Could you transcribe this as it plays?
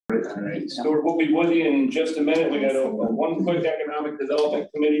All right, Stuart, we'll be with you in just a minute. We got one quick economic development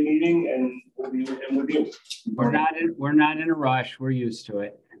committee meeting, and we'll be in with you. We're not in a rush. We're used to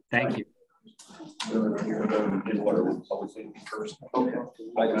it. Thank you. In order with public safety first. Okay.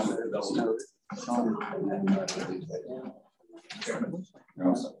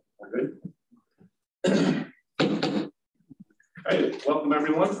 Good. All right, welcome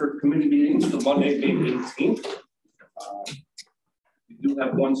everyone for committee meetings for Monday, May 18th. We do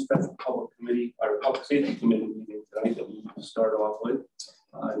have one special public safety committee meeting tonight that we will start off with,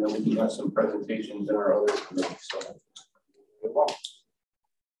 and then we do have some presentations in our other committees. So, well.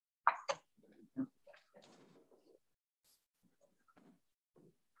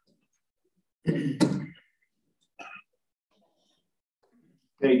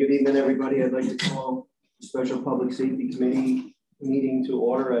 Hey, good evening, everybody. I'd like to call the Special Public Safety Committee meeting to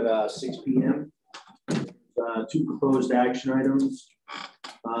order at 6 p.m. Two proposed action items.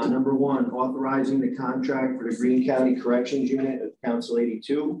 Number one, authorizing the contract for the Greene County Corrections Unit of Council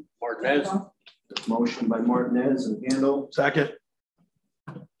 82. Martinez. Motion by Martinez and Handel. Second.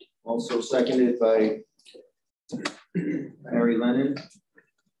 Also seconded by Harry Lennon.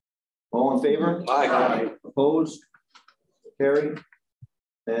 All in favor? Aye. Opposed? Carried.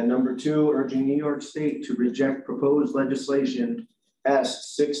 And number two, urging New York State to reject proposed legislation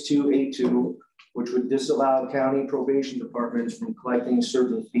S6282, which would disallow county probation departments from collecting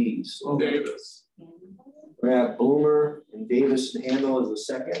certain fees. Davis. We have Bloomer and Davis and Handel as a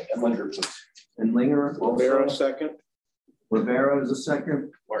second. And Linger. And Linger. Rivera second. Rivera is a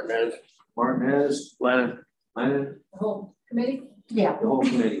second. Martinez. Martinez. Lennon. Lennon. The whole committee? Yeah. The whole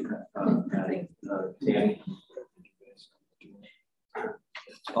committee. Danny.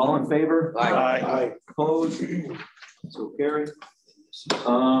 All in favor? Aye. Opposed? So carried.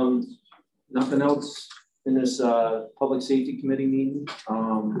 Nothing else in this public safety committee meeting.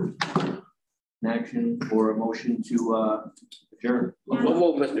 An action or a motion to adjourn.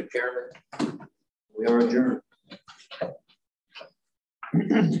 Move, Mr. Chairman. We are adjourned.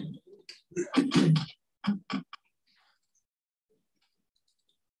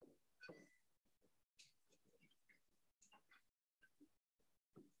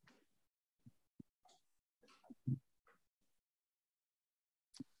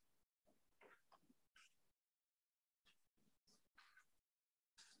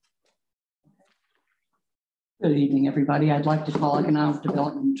 Good evening, everybody. I'd like to call Economic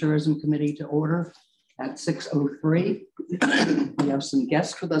Development and Tourism Committee to order at 6:03. We have some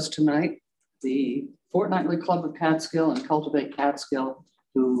guests with us tonight. The Fortnightly Club of Catskill and Cultivate Catskill,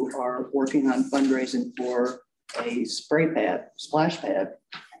 who are working on fundraising for a splash pad.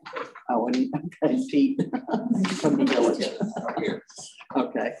 Oh, and Pete from the village.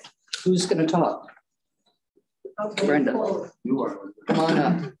 Okay, who's going to talk? Okay, Brenda, cool. You are. come on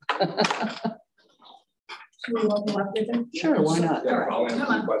up. Should we walk up with them? Sure, why not? Yeah, All right, come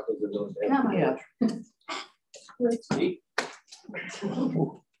on. Come on. Yeah.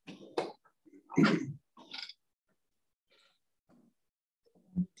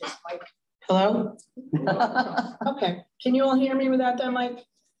 Hello? Okay, can you all hear me without that mic?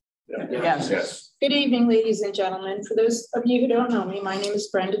 Yes. Good evening, ladies and gentlemen. For those of you who don't know me, my name is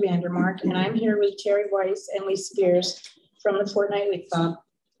Brenda Vandermark, and I'm here with Terry Weiss and Lee Spears from the Fortnightly Club,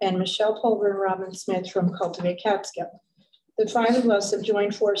 and Michelle Pulver and Robin Smith from Cultivate Catskill. The five of us have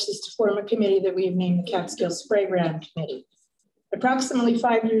joined forces to form a committee that we have named the Catskill Spray Ground Committee. Approximately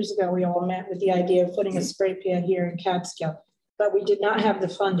 5 years ago, we all met with the idea of putting a spray pad here in Catskill, but we did not have the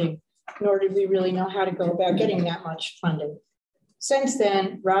funding, nor did we really know how to go about getting that much funding. Since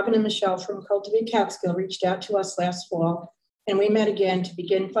then, Robin and Michelle from Cultivate Catskill reached out to us last fall, and we met again to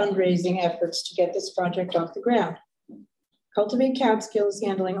begin fundraising efforts to get this project off the ground. Cultivate Catskill is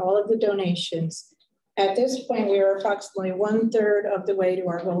handling all of the donations. At this point, we are approximately 1/3 of the way to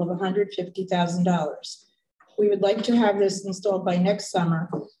our goal of $150,000. We would like to have this installed by next summer,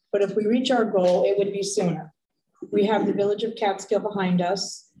 but if we reach our goal, it would be sooner. We have the village of Catskill behind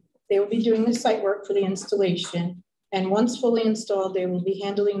us. They will be doing the site work for the installation, and once fully installed, they will be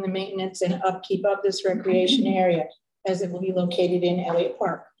handling the maintenance and upkeep of this recreation area, as it will be located in Elliott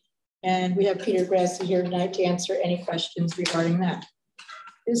Park. And we have Peter Grassi here tonight to answer any questions regarding that.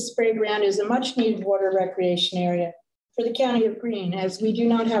 This spray ground is a much needed water recreation area for the county of Greene, as we do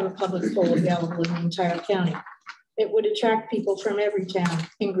not have a public pool available in the entire county. It would attract people from every town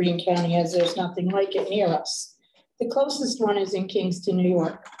in Greene County, as there's nothing like it near us. The closest one is in Kingston, New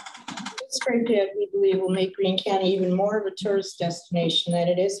York. This spray pad, we believe, will make Greene County even more of a tourist destination than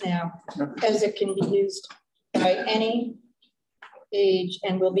it is now, as it can be used by any age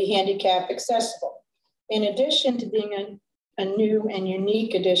and will be handicap accessible. In addition to being a new and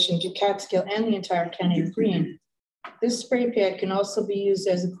unique addition to Catskill and the entire county of Greene. This spray pad can also be used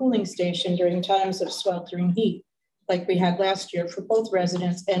as a cooling station during times of sweltering heat, like we had last year for both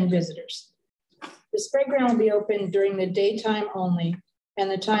residents and visitors. The spray ground will be open during the daytime only, and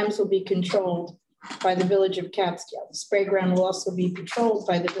the times will be controlled by the Village of Catskill. The spray ground will also be patrolled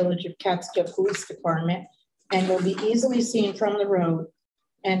by the Village of Catskill Police Department and will be easily seen from the road.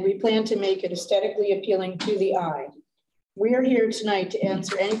 And we plan to make it aesthetically appealing to the eye. We are here tonight to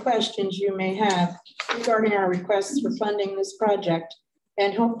answer any questions you may have regarding our requests for funding this project,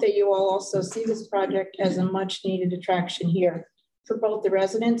 and hope that you all also see this project as a much needed attraction here for both the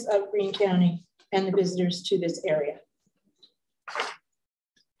residents of Greene County and the visitors to this area.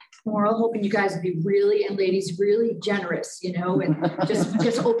 We're all hoping you guys would be really, and ladies, really generous, you know, and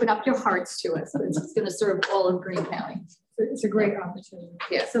just open up your hearts to us. It's going to serve all of Greene County. It's a great opportunity.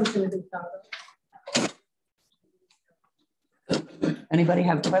 Yeah. Something to be proud of. Anybody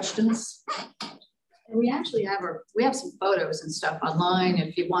have questions? And we actually have we have some photos and stuff online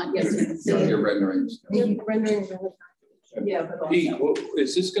if you want. Yes, you can see it. Your renderings. Rendering really. Yeah, but Pete, also.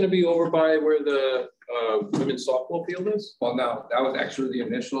 is this going to be over by where the women's softball field is? Well, no, that was actually the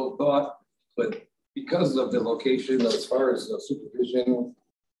initial thought, but because of the location, as far as the supervision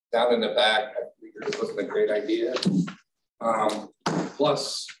down in the back, I figured it wasn't a great idea.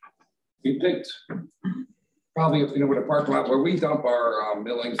 Plus, we picked probably, if you know, where the parking lot where we dump our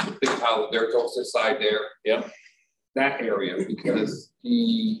millings, the big pile of dirt goes this side there. Yeah. That area, because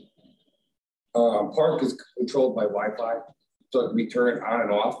the park is controlled by Wi-Fi, so it can be turned on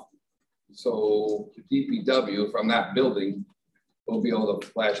and off. So the DPW from that building will be able to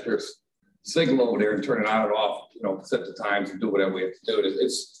flash their signal over there and turn it on and off, you know, set the times and do whatever we have to do.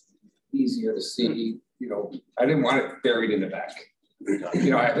 It's easier to see, you know, I didn't want it buried in the back. You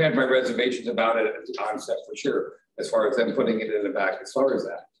know, I've had my reservations about it at the onset for sure, as far as them putting it in the back, as far as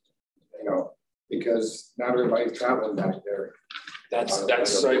that, you know, because not everybody's traveling back there. That's that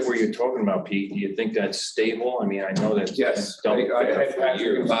site where you're talking about, Pete. Do you think that's stable? I mean, I know that. Yes, I had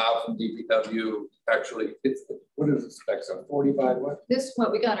Patrick Bob from DPW. Actually, it's what is the specs on 40 by what? This,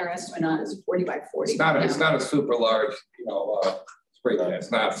 what we got our estimate on is 40 by 40. It's not a super large, you know, spray can.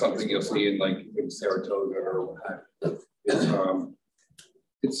 It's not something you'll see in like in Saratoga or what.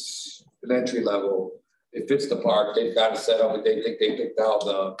 It's an entry level. It fits the park. They've got it set up. They think they picked out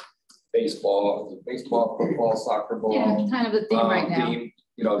the baseball, football, soccer ball. Yeah, kind of the theme right now. Theme,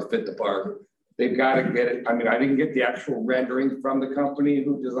 you know, to fit the park. They've got to get it. I mean, I didn't get the actual rendering from the company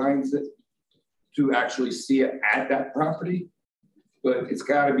who designs it to actually see it at that property, but it's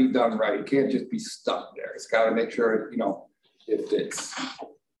got to be done right. It can't just be stuck there. It's got to make sure, you know, it fits.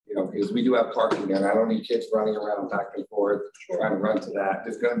 You know, because we do have parking there, and I don't need kids running around back and forth trying to run to that.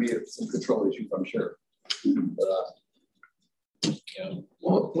 There's going to be some control issues, I'm sure. But, Yeah.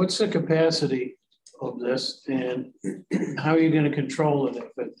 Well, what's the capacity of this, and how are you going to control it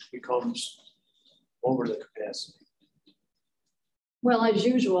if it becomes over the capacity? Well, as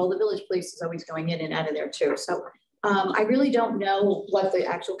usual, the village police is always going in and out of there too. So I really don't know what the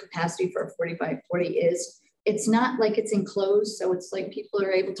actual capacity for a 40 by 40 is. It's not like it's enclosed, so it's like people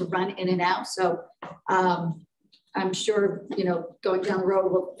are able to run in and out. So I'm sure, you know, going down the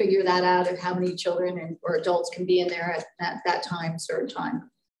road, we'll figure that out of how many children or adults can be in there at that time, certain time.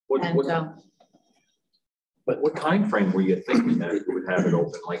 What time frame were you thinking that you would have it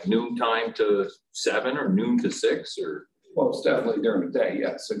open? Like noon time to 7 or noon to 6 or? well, it's definitely during the day,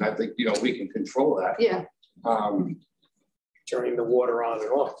 yes. And I think, you know, we can control that. Yeah. Turning the water on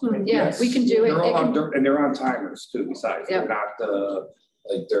and off. Yeah, yes. we can do it. They're all on, and they're on timers too, besides. Yep. They're not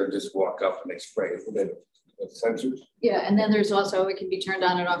like they're just walk up and they spray it with sensors. Yeah, and then there's also, it can be turned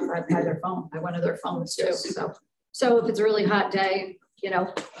on and off by their phone, by one of their phones too. Yes. So if it's a really hot day, you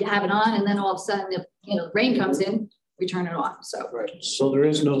know, you have it on and then all of a sudden, the rain comes in, we turn it off, so. Right. So there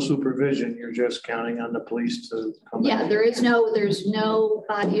is no supervision. You're just counting on the police to come Yeah, in. there's no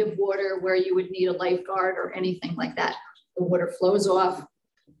body of water where you would need a lifeguard or anything like that. The water flows off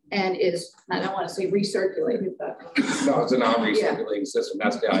and is, I don't want to say recirculated, but. No, it's a non-recirculating system.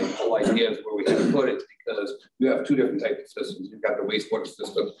 That's the whole idea is where we had to put it, because you have two different types of systems. You've got the wastewater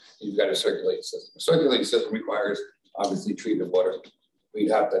system, and you've got a circulating system. A circulating system requires obviously treated water.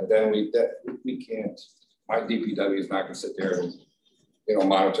 We'd have to, then we can't, my DPW is not going to sit there and, you know,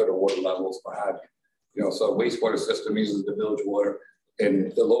 monitor the water levels behind, you know, so wastewater system uses the village water,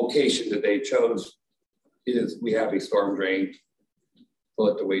 and the location that they chose is we have a storm drain to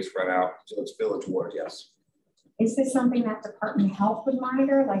let the waste run out. So it's village water, yes. Is this something that Department of Health would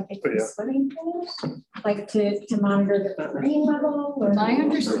monitor, like they do swimming pools? Like to monitor the chlorine level? Or? My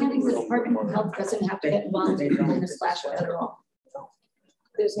understanding is the Department of Health doesn't have to get involved in the splash pad at all.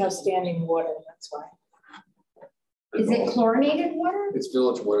 There's no standing water, that's why. Is it chlorinated water? It's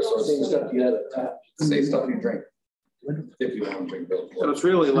village water, so Same it's stuff you had at tap. the same stuff you drink. If you want to drink village So water. it's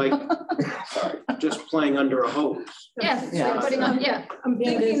really like, sorry, just playing under a hose. Yes, Yeah. putting on, yeah. I'm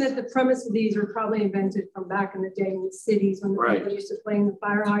thinking that the premise of these were probably invented from back in the day in the cities when the Right. people used to play in the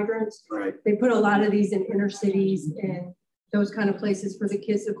fire hydrants. Right. They put a lot of these in inner cities and those kind of places for the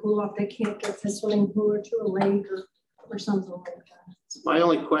kids to cool off. They can't get to a swimming pool or to a lake or something like that. My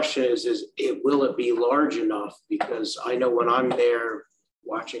only question is will it be large enough? Because I know when I'm there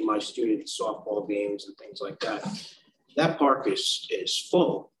watching my students' softball games and things like that, that park is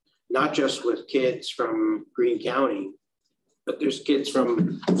full, not just with kids from Greene County, but there's kids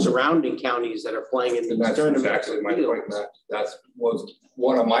from surrounding counties that are playing in the And that's tournament. exactly my point, Matt. That was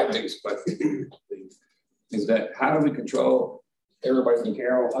one of my biggest questions, is that how do we control everybody from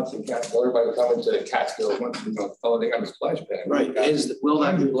Carroll, Hudson, Catskill, everybody coming to Catskill, once, you know, oh, they got a splash pad. Right, will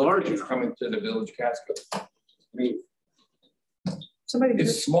that be large enough? Coming to the village Catskill. I mean, Somebody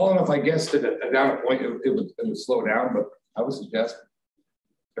it's small enough, I guess, to down a point, it would slow down, but I would suggest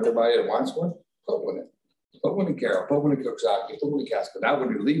everybody that wants one, put one in. Put one in Carroll, put one in Cooksaki, put one in Catskill. That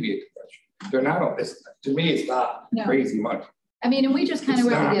would alleviate the pressure. They're not, to me, it's not crazy much. I mean, and we just kind of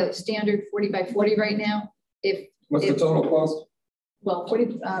went with the standard 40 by 40 right now. What's the total cost? Well,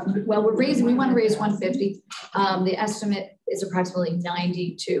 40, well, we want to raise 150. The estimate is approximately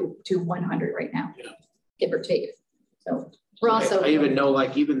 90 to 100 right now, give or take. So we're also. I even know,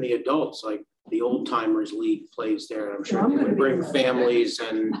 like, even the adults, like the Old Timers League plays there. I'm sure they would bring families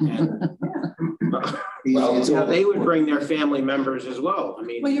and well, they would bring their family members as well. I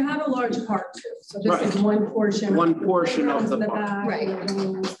mean, well, you have a large park too. So this is one portion. One portion of the park. back,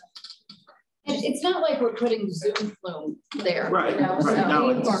 right. It's not like we're putting Zoom flume there. Right. You know? Right. So, No,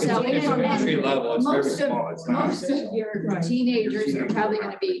 it's an entry level. It's very small. It's not. Most of your Right. teenagers are probably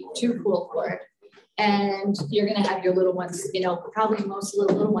going to be too cool for it. And you're going to have your little ones, you know, probably most of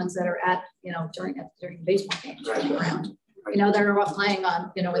the little ones that are at, you know, during baseball games running around, you know, that are all playing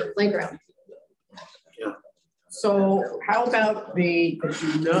on, you know, in the playground. Yeah. So how about because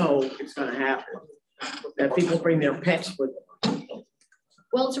you know it's going to happen, that people bring their pets with them?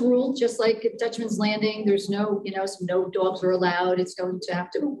 Well, it's a rule, just like at Dutchman's Landing, there's no, you know, no dogs are allowed. It's going to have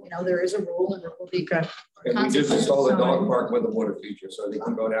to, you know, there is a rule and there will be. And we just installed a dog park with a water feature, so they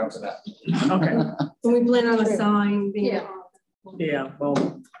can go down to that. Okay. And we plan on a sign being. Yeah,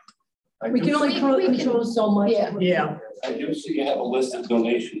 well. We can only control so much. Yeah. I do see you have a list of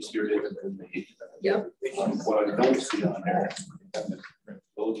donations here. Yep. What I don't see on there,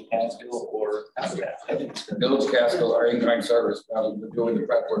 Village Catskill or Village Catskill, our in-kind service, we're doing the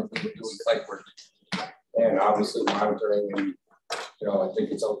prep work, we're doing site work. And obviously monitoring and, you know, I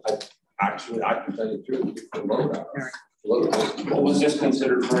think it's, actually, I can tell you the truth, the load out. What was this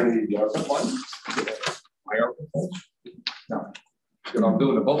considered for any of the ARPA funds? My ARPA funds? No. You know, I'm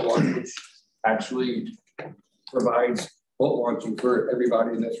doing a boat launch, which actually provides boat launching for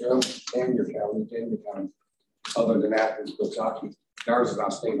everybody in this room and your county, Other than that, it's Cooksaki. Ours is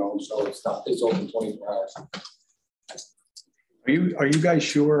not staying owned, so it's open 24 hours. Are you guys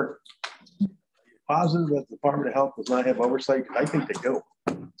sure, positive that the Department of Health does not have oversight? I think they do.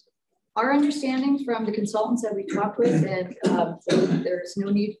 Our understanding from the consultants that we talked with, and there's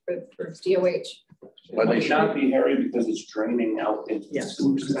no need for DOH. But they should not be, Harry, because it's draining out into the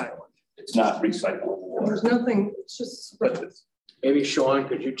sewer system. It's not recyclable water. There's nothing, it's just. maybe Sean,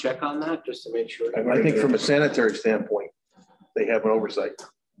 could you check on that just to make sure? I think from a sanitary standpoint, they have an oversight.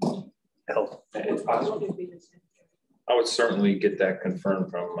 Health. It's possible. I would certainly get that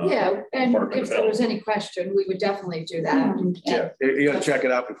confirmed from. Yeah, and if there was any question, we would definitely do that. Yeah, you got to check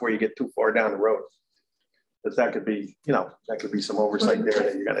it out before you get too far down the road. Because that could be, you know, that could be some oversight there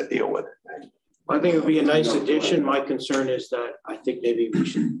that you're going to deal with. I think it would be a nice addition. My concern is that I think maybe you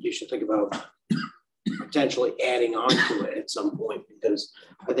should think about potentially adding on to it at some point, because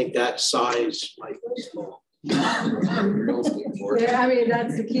I think that size might be small. Yeah, I mean,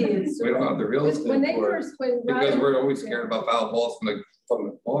 that's the key. Is we don't have the real estate when they for it, first when because we're always scared about foul balls from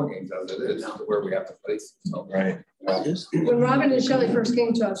the ball games as it is to where we have to place it. So, right. When Robin and Shelley first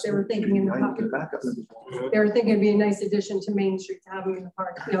came to us, they were thinking in the pocket. They were thinking it'd be a nice addition to Main Street to have them in the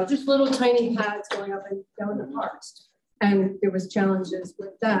park. You know, just little tiny paths going up and down the parks. And there was challenges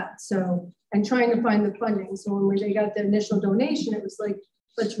with that. So, and trying to find the funding. So when they got the initial donation, it was like,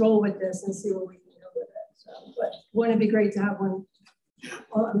 let's roll with this and see what we can do with it. So, but wouldn't it be great to have one?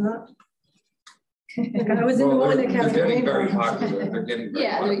 Well, I'm not. I was in the one that They're kept getting it. very popular. They're getting very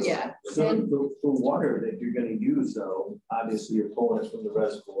popular. Yeah. So the water that you're gonna use though, obviously you're pulling it from the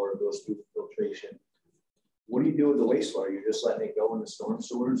reservoir, it goes through filtration. What do you do with the wastewater? You're just letting it go in the storm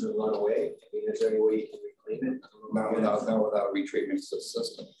sewers and run away? I mean, is there any way you can reclaim it? Not without a retreatment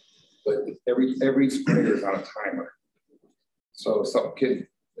system. But every sprayer is on a timer. So some kid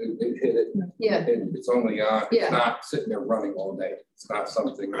it hit it. Yeah. And it's only on. Yeah. It's not sitting there running all day. It's not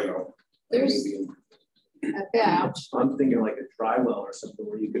something, you know. There's about. I'm thinking like a dry well or something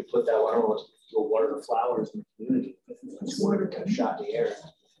where you could put that, I don't know, go water the flowers in the community. It's water kind of shot in the air.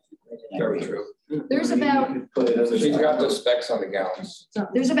 Very true. There's about. She's got the specs on the gallons.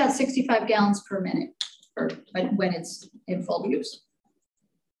 There's about 65 gallons per minute when it's in full use.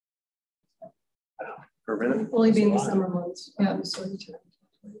 Per minute? Only being the summer months. Yeah. So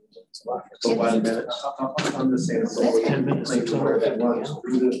by the minute, I'm just saying, so 10 minutes that runs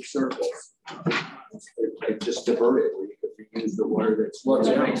through the surface. Like just divert it where you could reuse the water that's. Well,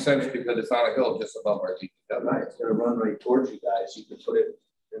 it makes sense because it's on a hill just above our DPW. Right, it's gonna run right towards you guys. You could put it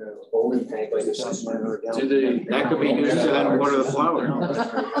in a holding tank like this. That could be used to then water the flowers.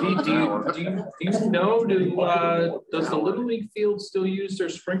 Do you know, does the Little League field still use their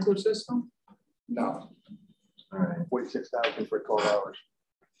sprinkler system? No. All right, 46,000 for 12 hours.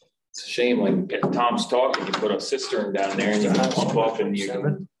 It's a shame, like if Tom's talking, you put a cistern down there and you can pump up and you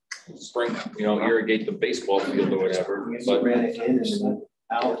can irrigate the baseball field or whatever. But ran it in and then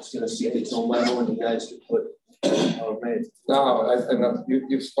out, it's gonna see its own level and you guys could put, oh man. No,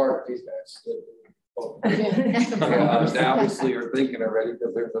 you've sparked these guys. They obviously are thinking already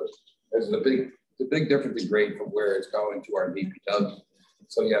because there's a big difference in grade from where it's going to our DPW.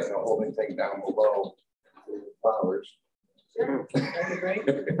 So yes, no holding thing down below the flowers. And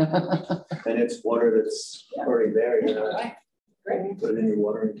it's water that's already there, you know. Put it in your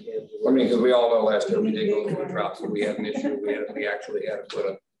watering can. I mean, because we all know last year we did go through a drought, so we had an issue. We actually had to put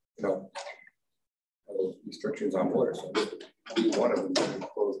restrictions on water. So one of them was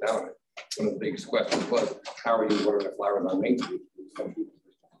closed down. One of the biggest questions was, how are you watering the flowers on Main Street? And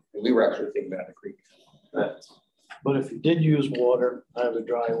we were actually thinking that the creek. But if you did use water out of a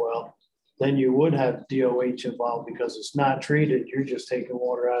dry well, then you would have DOH involved because it's not treated. You're just taking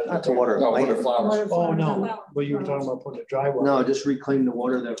water out of the. That's a water. No, water flowers. Oh, no, but you were talking about putting a dry well. No, just reclaim the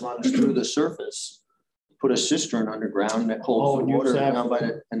water that runs through the surface. Put a cistern underground that holds the water down by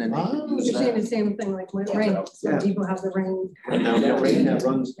it, and then. You're saying the same thing like with rain. Some people have the rain. And now that rain that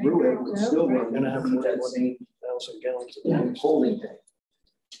runs through it would still run. You're gonna have more than 1,000 gallons. Holding tank.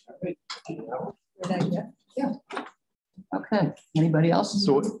 Yeah. Okay, anybody else?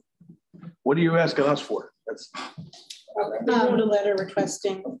 So what are you asking us for? That's They wrote a letter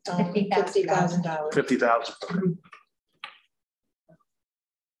requesting $50,000. 50,000.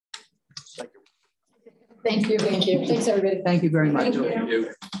 Thank you. Thank you. Thanks, everybody. Thank you very much. Thank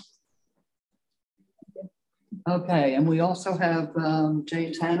you. Okay, and we also have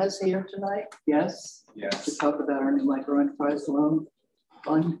James Hanna's here tonight. Yes? Yes. To talk about our new microenterprise loan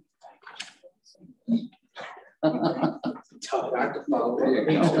fund.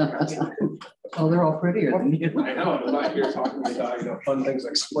 Oh, they're all prettier than you. I know, I'm not here talking about fun things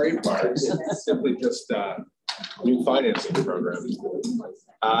like spray bars. It's simply just new financing program.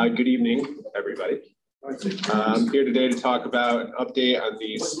 Good evening, everybody. I'm here today to talk about an update on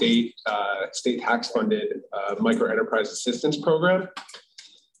the state tax-funded microenterprise assistance program.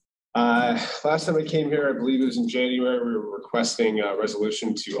 Last time I came here, I believe it was in January, we were requesting a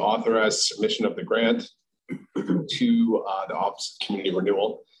resolution to authorize submission of the grant to the Office of Community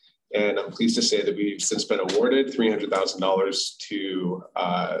Renewal. And I'm pleased to say that we've since been awarded $300,000 to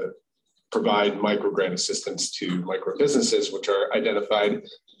provide micro grant assistance to micro businesses, which are identified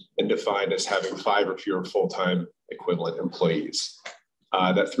and defined as having 5 or fewer full-time equivalent employees.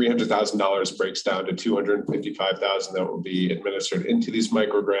 That $300,000 breaks down to $255,000 that will be administered into these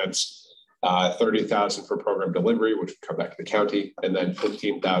micro grants, $30,000 for program delivery, which would come back to the county, and then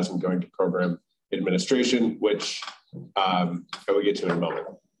 $15,000 going to program administration, which I will get to in a moment.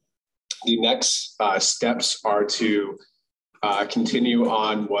 The next steps are to continue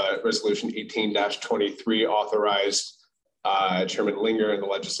on what Resolution 18-23 authorized Chairman Linger and the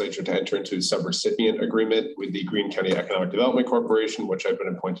legislature to enter into a subrecipient agreement with the Greene County Economic Development Corporation, which I've been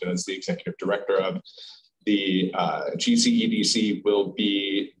appointed as the executive director of. The GCEDC will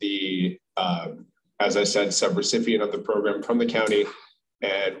be the, as I said, subrecipient of the program from the county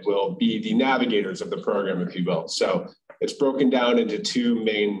and will be the navigators of the program, if you will. So it's broken down into 2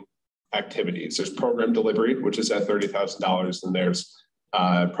 main activities. There's program delivery, which is at $30,000, and there's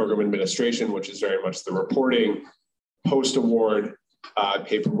program administration, which is very much the reporting, post-award,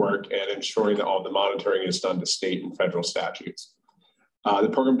 paperwork and ensuring that all the monitoring is done to state and federal statutes. The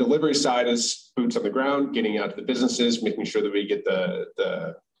program delivery side is boots on the ground, getting out to the businesses, making sure that we get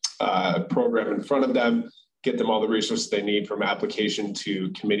the program in front of them, get them all the resources they need from application to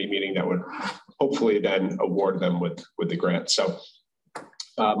committee meeting that would hopefully then award them with the grant. So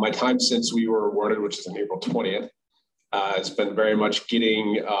my time since we were awarded, which is on April 20th, has been very much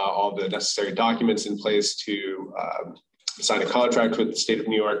getting all the necessary documents in place to sign a contract with the state of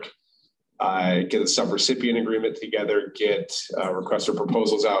New York, get a subrecipient agreement together, get requests for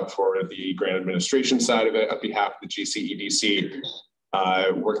proposals out for the grant administration side of it on behalf of the GCEDC,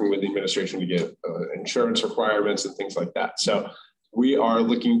 working with the administration to get insurance requirements and things like that. So we are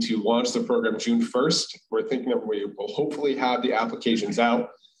looking to launch the program June 1st. We're thinking that we will hopefully have the applications out.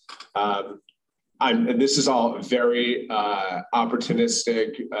 And this is all very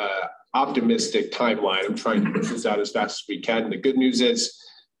opportunistic, optimistic timeline. I'm trying to push this out as fast as we can. The good news is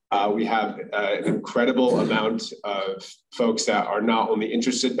we have an incredible amount of folks that are not only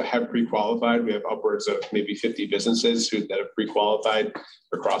interested, but have pre-qualified. We have upwards of maybe 50 businesses that have pre-qualified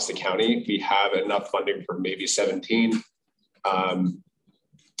across the county. We have enough funding for maybe 17. And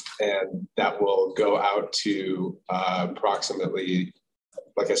that will go out to approximately,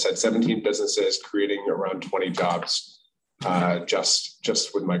 like I said, 17 businesses, creating around 20 jobs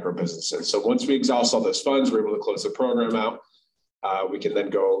just with micro businesses. So once we exhaust all those funds, we're able to close the program out. We can then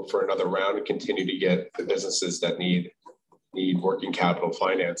go for another round and continue to get the businesses that need working capital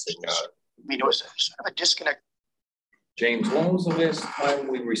financing. It was sort of a disconnect. James, when was the last time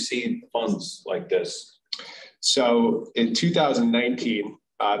we received funds like this? So in 2019,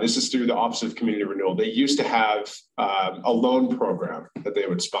 this is through the Office of Community Renewal. They used to have a loan program that they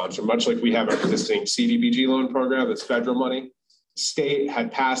would sponsor, much like we have our existing CDBG loan program that's federal money. State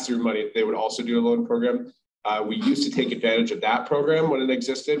had passed through money. They would also do a loan program. We used to take advantage of that program when it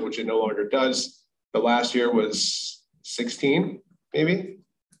existed, which it no longer does. The last year was 16, maybe?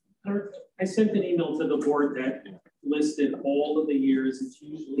 I sent an email to the board that listed all of the years. It's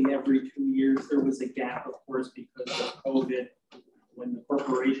usually every 2 years. There was a gap, of course, because of COVID when the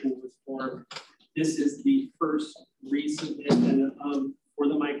corporation was formed. This is the first resubmission for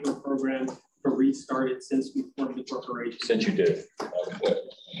the micro program to restart it since we formed the corporation. Since you did.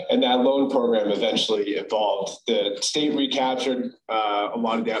 And that loan program eventually evolved. The state recaptured a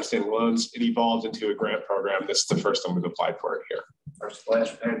lot of the outstanding loans. It evolved into a grant program. This is the first time we've applied for it here. Are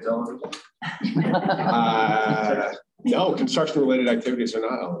splash pads eligible? No, construction-related activities are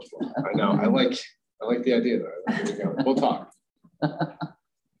not eligible. I know. I like the idea though. Here we go. We'll talk.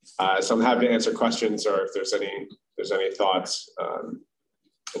 So I'm happy to answer questions, or if there's any thoughts,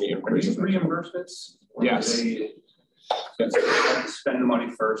 any inquiries. Are these reimbursements? Yes. They have to spend the money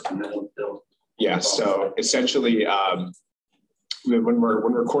first and then they'll. Yeah. So essentially, when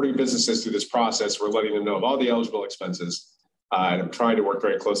we're courting businesses through this process, we're letting them know of all the eligible expenses. And I'm trying to work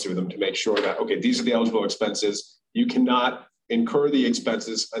very closely with them to make sure that, okay, these are the eligible expenses. You cannot incur the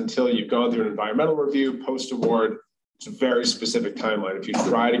expenses until you've gone through an environmental review, post-award. It's a very specific timeline. If you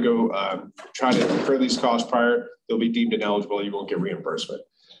try to incur these costs prior, they'll be deemed ineligible. You won't get reimbursement.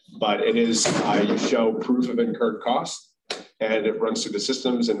 But it is, you show proof of incurred costs, and it runs through the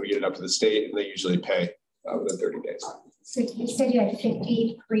systems, and we get it up to the state, and they usually pay within 30 days. So you said you had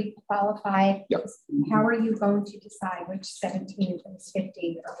 50 pre-qualified. Yep. How are you going to decide which 17 of those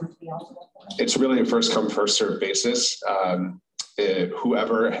 50 are going to be eligible for it? It's really a first come, first served basis.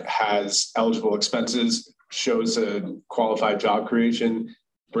 Whoever has eligible expenses, shows a qualified job creation,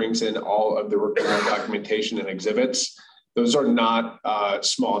 brings in all of the required documentation and exhibits. Those are not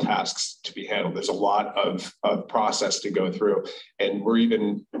small tasks to be handled. There's a lot of process to go through. And we're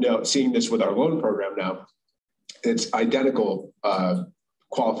even seeing this with our loan program now. It's identical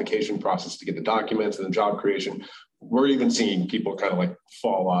qualification process to get the documents and the job creation. We're even seeing people kind of like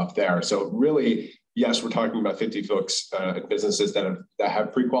fall off there. So really, yes, we're talking about 50 folks and businesses that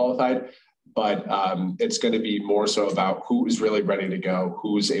have pre-qualified, but it's going to be more so about who is really ready to go,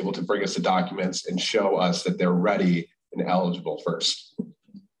 who's able to bring us the documents and show us that they're ready and eligible first.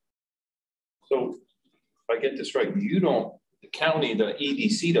 So if I get this right, the county, the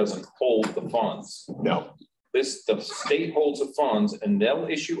EDC doesn't hold the funds. No. The state holds the funds and they'll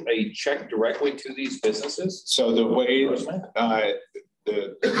issue a check directly to these businesses? So the way that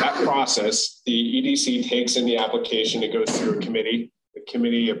process, the EDC takes in the application, it goes through a committee. The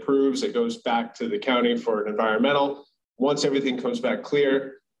committee approves, it goes back to the county for an environmental. Once everything comes back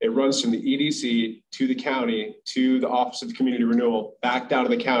clear, it runs from the EDC to the county, to the Office of Community Renewal, back down to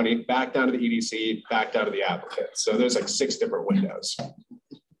the county, back down to the EDC, back down to the applicant. So there's like 6 different windows.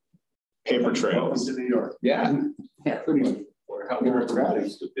 Paper trails. To New York. Yeah. Yeah. Or how long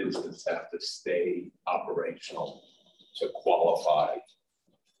does the business have to stay operational to qualify?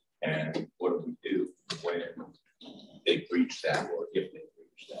 And what do we do when they breach that or if they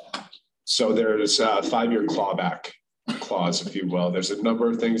breach that? So there's a 5-year clawback clause, if you will. There's a number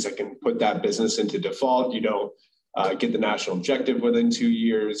of things that can put that business into default. You don't get the national objective within 2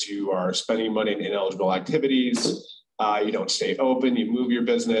 years. You are spending money in ineligible activities. You don't stay open. You move your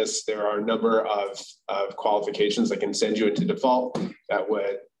business. There are a number of qualifications that can send you into default that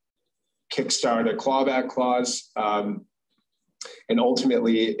would kickstart a clawback clause. And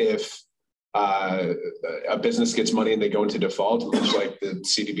ultimately, if a business gets money and they go into default, much like the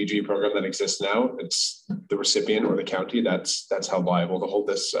CDBG program that exists now, it's the recipient or the county that's held liable to hold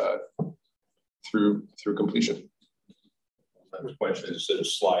this through completion. The question is a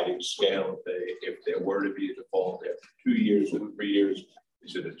sliding scale. If there were to be a default after 2 years or 3 years,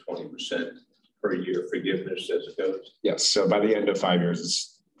 is it a 20% per year forgiveness as it goes? Yes. So by the end of 5 years,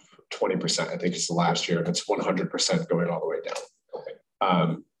 it's 20%. I think it's the last year, and it's 100% going all the way down. Okay.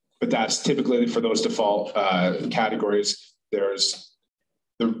 But that's typically for those default categories. There's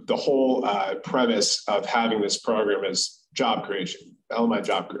the whole premise of having this program is job creation, LMI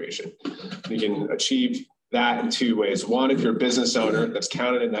job creation. You can achieve that in 2 ways. One, if you're a business owner, that's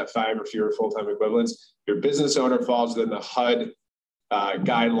counted in that 5 or fewer full-time equivalents. If your business owner falls within the HUD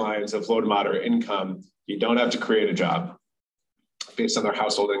guidelines of low to moderate income, you don't have to create a job based on their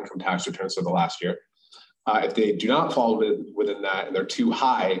household income tax returns for the last year. If they do not fall within that and they're too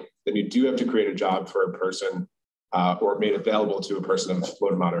high, then you do have to create a job for a person or made available to a person of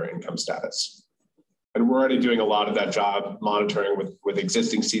low to moderate income status. And we're already doing a lot of that job monitoring with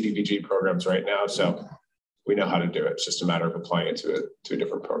existing CDBG programs right now. So we know how to do it. It's just a matter of applying it to a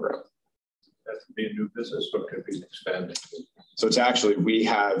different program. That could be a new business or could be expanded. So it's actually, we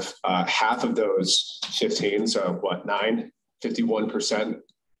have half of those 15, so what, 51%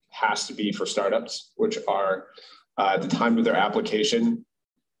 has to be for startups, which are at the time of their application,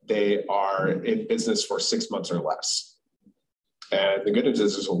 they are in business for 6 months or less. And the good news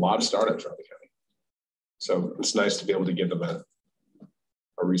is there's a lot of startups around the county. So it's nice to be able to give them a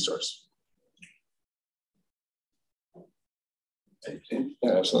resource.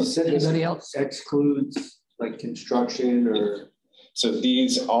 Yeah, absolutely. Anybody else excludes like construction or? So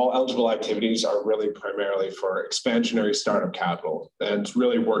these all eligible activities are really primarily for expansionary startup capital and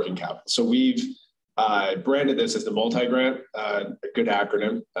really working capital. So we've branded this as the multi-grant, a good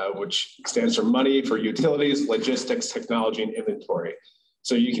acronym, which stands for money for utilities, logistics, technology, and inventory.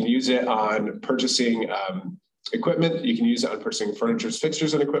 So you can use it on purchasing equipment. You can use it on purchasing furniture,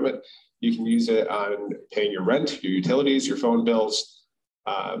 fixtures, and equipment. You can use it on paying your rent, your utilities, your phone bills,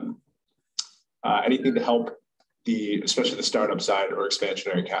 anything to help especially the startup side or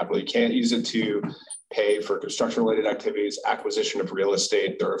expansionary capital. You can't use it to pay for construction-related activities, acquisition of real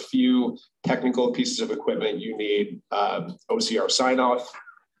estate. There are a few technical pieces of equipment you need OCR sign-off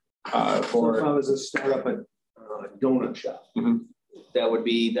for. So if I was a startup at a donut shop, that would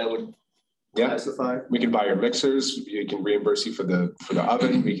classify. We can buy your mixers. We can reimburse you for the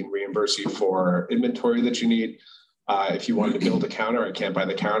oven. We can reimburse you for inventory that you need. If you wanted to build a counter, I can't buy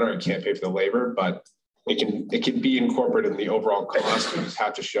the counter. I can't pay for the labor, but it can be incorporated in the overall cost. You just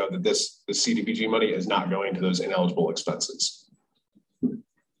have to show that the CDBG money is not going to those ineligible expenses.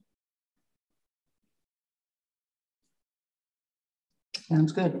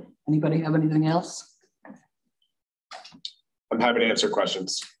 Sounds good. Anybody have anything else? I'm happy to answer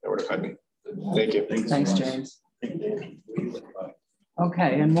questions that would offend me. Thank you. Thanks, James.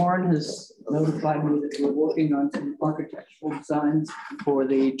 Okay, and Warren has notified me that we're working on some architectural designs for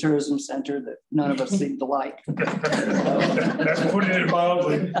the tourism center that none of us seem to like. That's putting it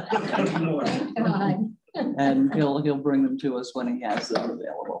mildly. And he'll bring them to us when he has them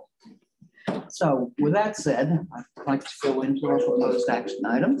available. So with that said, I'd like to go into our proposed action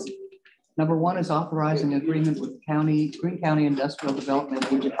items. Number 1 is authorizing agreement with Greene County Industrial Development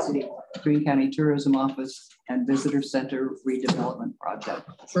Agency, Greene County Tourism Office, and Visitor Center redevelopment project.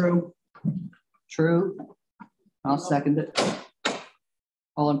 True. I'll second it.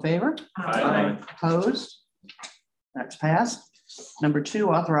 All in favor? Aye. Opposed? That's passed. Number 2,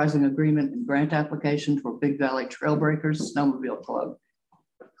 authorizing agreement and grant application for Big Valley Trailbreakers Snowmobile Club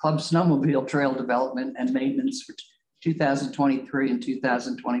snowmobile trail development and maintenance for 2023 and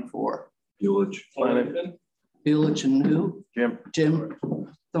 2024. Bulich and who? Jim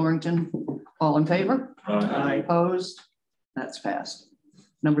Thornton. All in favor? Aye. Opposed? That's passed.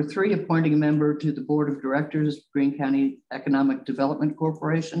 Number 3, appointing a member to the Board of Directors, Greene County Economic Development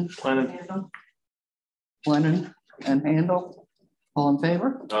Corporation. Lennon and Handel. All in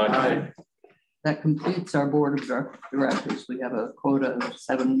favor? Aye. That completes our board of directors. We have a quota of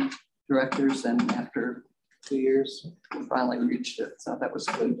 7 directors, and after 2 years, we finally reached it. So that was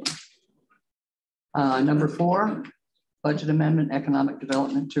good. Number 4, budget amendment, economic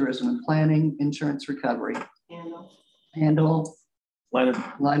development, tourism and planning, insurance recovery. Handle.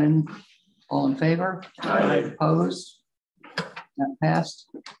 Lennon. All in favor? Aye. Opposed? That passed.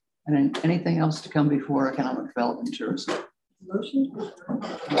 And then anything else to come before economic development and tourism? Motion.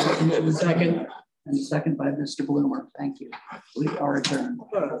 Second. And second by Mr. Bloomer. Thank you. We are adjourned.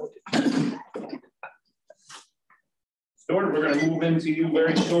 Stuart, we're going to move into you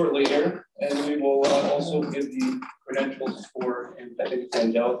very shortly here, and we will also give the credentials for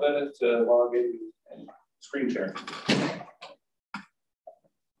Angelica to log in and screen share.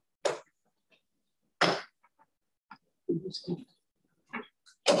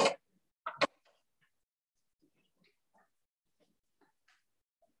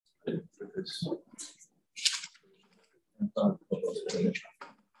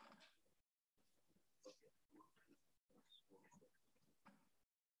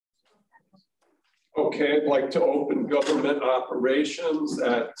 Okay, I'd like to open government operations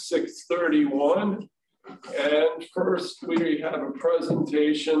at 6:31. And first we have a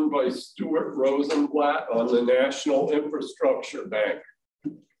presentation by Stuart Rosenblatt on the National Infrastructure Bank.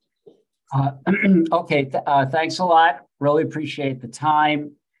 Okay, thanks a lot. Really appreciate the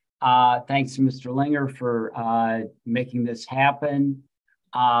time. Thanks to Mr. Linger for making this happen.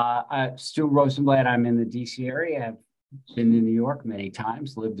 Stu Rosenblatt, I'm in the DC area. I've been in New York many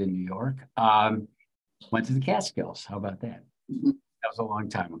times, lived in New York. Went to the Catskills. How about that? That was a long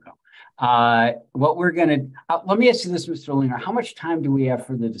time ago. What we're gonna, let me ask you this, Mr. Linger, how much time do we have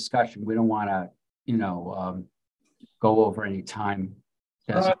for the discussion? We don't wanna, go over any time.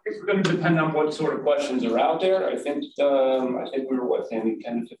 It's going to depend on what sort of questions are out there. I think we were what, Sandy,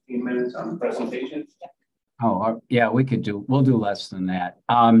 10 to 15 minutes on the presentation. Oh, yeah, we'll do less than that.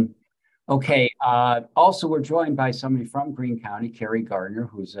 Okay, also we're joined by somebody from Greene County, Carrie Gardner,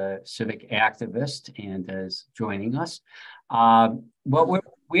 who's a civic activist and is joining us.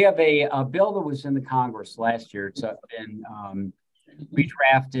 We have a bill that was in the Congress last year. It's been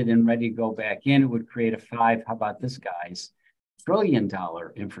redrafted and ready to go back in. It would create a how about this, guys? $1 trillion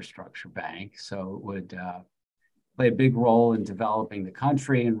infrastructure bank. So it would play a big role in developing the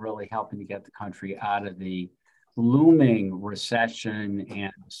country and really helping to get the country out of the looming recession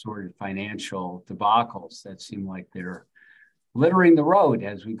and sort of financial debacles that seem like they're littering the road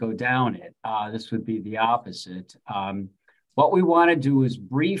as we go down it. This would be the opposite. What we want to do is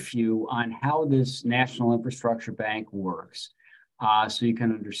brief you on how this National Infrastructure Bank works. So you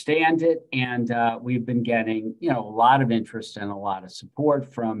can understand it. And we've been getting, a lot of interest and a lot of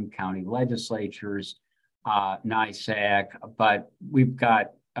support from county legislatures, NISAC, but we've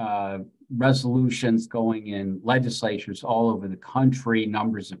got resolutions going in legislatures all over the country.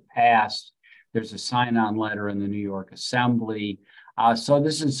 Numbers have passed. There's a sign-on letter in the New York Assembly. So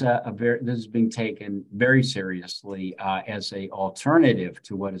this is this is being taken very seriously as an alternative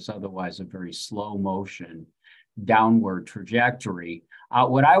to what is otherwise a very slow motion downward trajectory.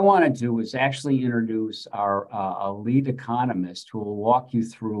 What I want to do is actually introduce our lead economist who will walk you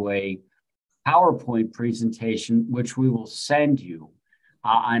through a PowerPoint presentation, which we will send you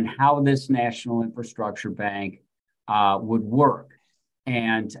on how this National Infrastructure Bank would work.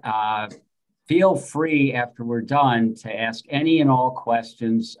 And feel free after we're done to ask any and all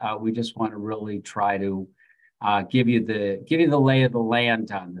questions. We just want to really try to give you the lay of the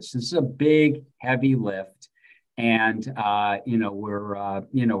land on this. This is a big, heavy lift. And,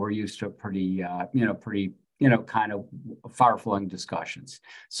 we're used to pretty kind of far-flung discussions.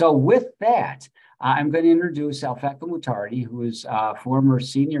 So with that, I'm going to introduce Alfeka Mutardi, who is a former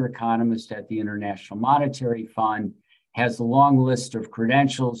senior economist at the International Monetary Fund, has a long list of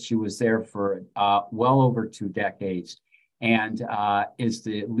credentials. She was there for well over 2 decades and is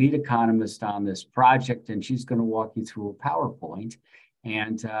the lead economist on this project. And she's going to walk you through a PowerPoint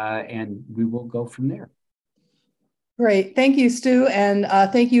and we will go from there. Great. Thank you, Stu. And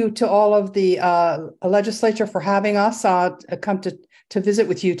thank you to all of the legislature for having us come to visit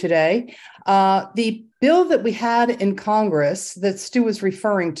with you today. The bill that we had in Congress that Stu was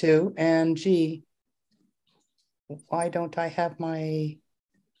referring to, and gee, why don't I have I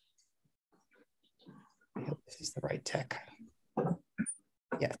hope this is the right tech.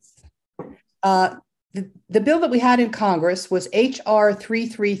 Yes. The bill that we had in Congress was HR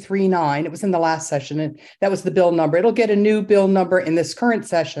 3339. It was in the last session, and that was the bill number. It'll get a new bill number in this current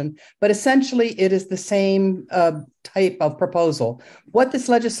session, but essentially it is the same type of proposal. What this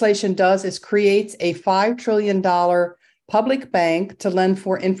legislation does is creates a $5 trillion public bank to lend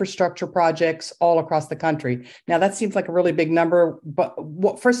for infrastructure projects all across the country. Now, that seems like a really big number, but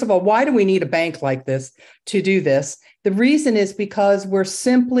first of all, why do we need a bank like this to do this? The reason is because we're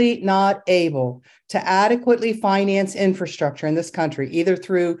simply not able to adequately finance infrastructure in this country, either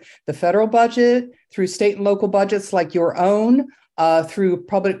through the federal budget, through state and local budgets like your own, through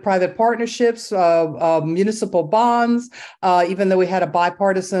public-private partnerships, municipal bonds, even though we had a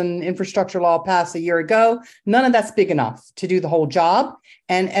bipartisan infrastructure law passed a year ago, none of that's big enough to do the whole job.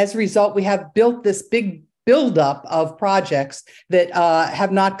 And as a result, we have built this big buildup of projects that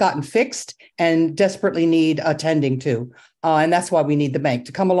have not gotten fixed and desperately need attending to. And that's why we need the bank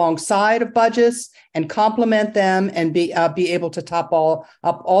to come alongside of budgets and complement them and be able to top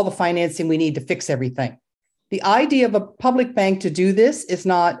up all the financing we need to fix everything. The idea of a public bank to do this is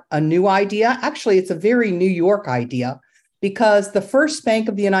not a new idea. Actually, it's a very New York idea, because the first Bank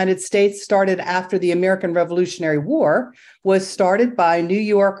of the United States, started after the American Revolutionary War, was started by New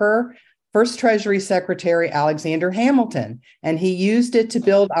Yorker First Treasury Secretary Alexander Hamilton, and he used it to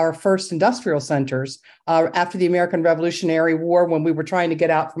build our first industrial centers after the American Revolutionary War, when we were trying to get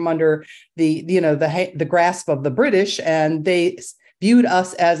out from under the grasp of the British, and they viewed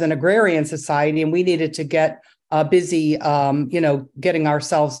us as an agrarian society, and we needed to get busy, getting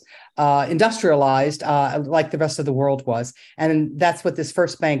ourselves industrialized like the rest of the world was. And that's what this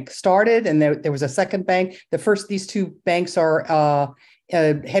first bank started. And there was a second bank. These two banks are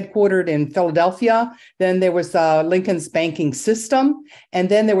headquartered in Philadelphia. Then there was Lincoln's banking system. And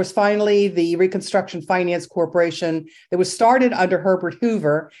then there was finally the Reconstruction Finance Corporation that was started under Herbert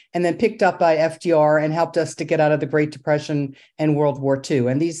Hoover and then picked up by FDR and helped us to get out of the Great Depression and World War II.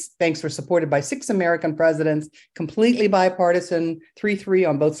 And these banks were supported by 6 American presidents, completely bipartisan, 3-3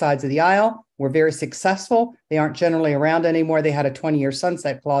 on both sides of the aisle. Were very successful. They aren't generally around anymore. They had a 20-year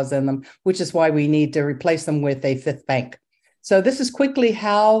sunset clause in them, which is why we need to replace them with a 5th bank. So this is quickly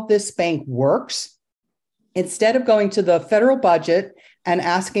how this bank works. Instead of going to the federal budget and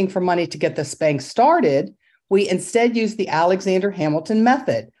asking for money to get this bank started, we instead use the Alexander Hamilton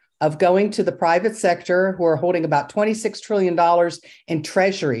method of going to the private sector, who are holding about $26 trillion in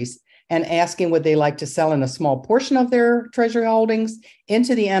treasuries, and asking would they like to sell in a small portion of their treasury holdings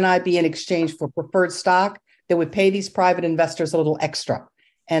into the NIB in exchange for preferred stock that would pay these private investors a little extra.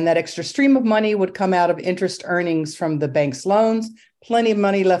 And that extra stream of money would come out of interest earnings from the bank's loans, plenty of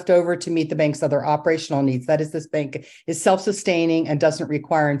money left over to meet the bank's other operational needs. That is, this bank is self-sustaining and doesn't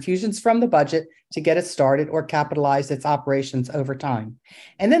require infusions from the budget to get it started or capitalize its operations over time.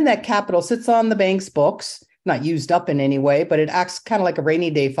 And then that capital sits on the bank's books, not used up in any way, but it acts kind of like a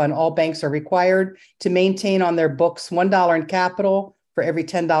rainy day fund. All banks are required to maintain on their books $1 in capital for every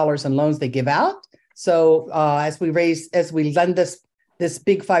 $10 in loans they give out. So as we lend this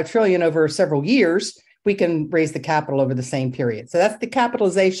big $5 trillion over several years, we can raise the capital over the same period. So that's the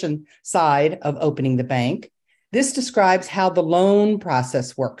capitalization side of opening the bank. This describes how the loan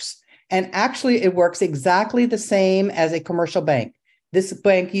process works. And actually, it works exactly the same as a commercial bank. This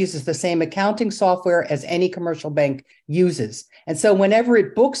bank uses the same accounting software as any commercial bank uses. And so whenever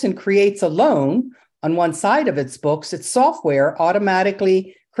it books and creates a loan on one side of its books, its software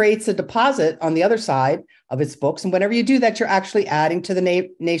automatically creates a deposit on the other side of its books. And whenever you do that, you're actually adding to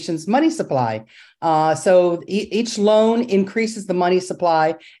the nation's money supply. So each loan increases the money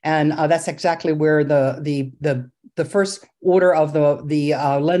supply. And that's exactly where the first order of the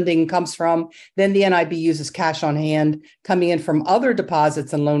lending comes from. Then the NIB uses cash on hand coming in from other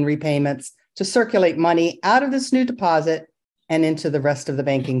deposits and loan repayments to circulate money out of this new deposit and into the rest of the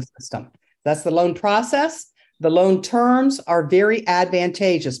banking system. That's the loan process. The loan terms are very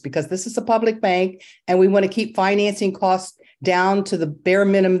advantageous because this is a public bank and we want to keep financing costs down to the bare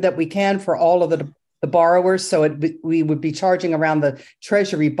minimum that we can for all of the borrowers. So we would be charging around the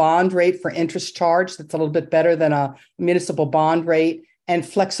Treasury bond rate for interest charge. That's a little bit better than a municipal bond rate, and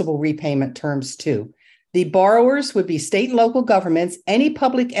flexible repayment terms too. The borrowers would be state and local governments, any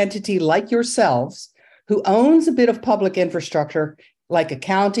public entity like yourselves who owns a bit of public infrastructure, like a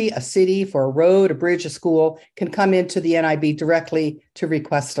county, a city, for a road, a bridge, a school, can come into the NIB directly to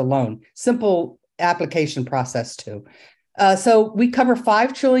request a loan. Simple application process too. So we cover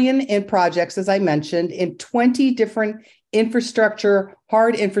 $5 trillion in projects, as I mentioned, in 20 different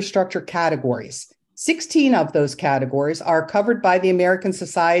hard infrastructure categories. 16 of those categories are covered by the American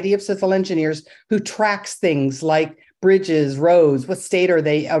Society of Civil Engineers, who tracks things like bridges, roads, what state are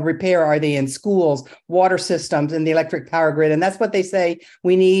they repair? Are they in schools, water systems, and the electric power grid? And that's what they say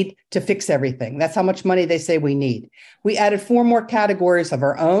we need to fix everything. That's how much money they say we need. We added 4 more categories of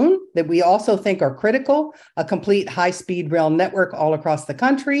our own that we also think are critical: a complete high-speed rail network all across the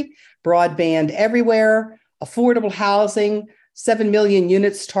country, broadband everywhere, affordable housing, 7 million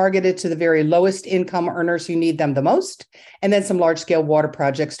units targeted to the very lowest income earners who need them the most, and then some large-scale water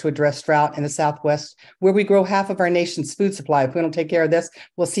projects to address drought in the Southwest, where we grow half of our nation's food supply. If we don't take care of this,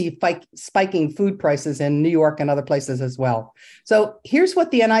 we'll see spiking food prices in New York and other places as well. So here's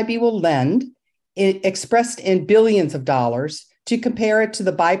what the NIB will lend, expressed in billions of dollars, to compare it to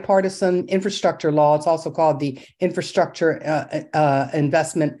the bipartisan infrastructure law. It's also called the Infrastructure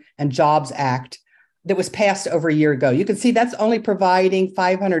Investment and Jobs Act that was passed over a year ago. You can see that's only providing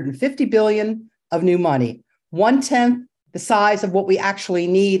 $550 billion of new money, 1/10 the size of what we actually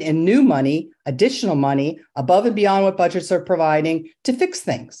need in new money, additional money, above and beyond what budgets are providing to fix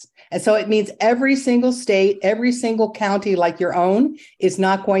things. And so it means every single state, every single county like your own is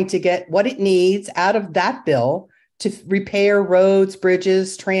not going to get what it needs out of that bill to repair roads,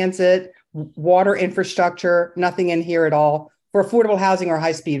 bridges, transit, water infrastructure, nothing in here at all for affordable housing or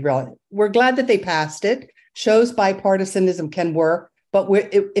high-speed rail. We're glad that they passed it, shows bipartisanism can work, but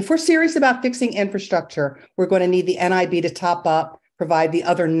if we're serious about fixing infrastructure, we're going to need the NIB to top up, provide the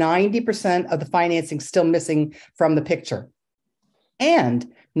other 90% of the financing still missing from the picture. And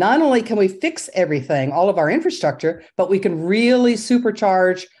not only can we fix everything, all of our infrastructure, but we can really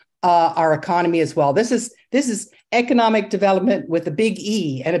supercharge our economy as well. This is economic development with a big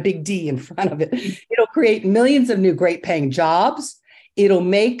E and a big D in front of it. It'll create millions of new great paying jobs. It'll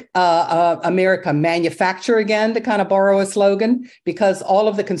make America manufacture again, to kind of borrow a slogan, because all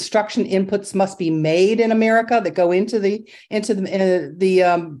of the construction inputs must be made in America that go into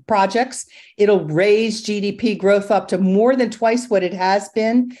the projects. It'll raise GDP growth up to more than twice what it has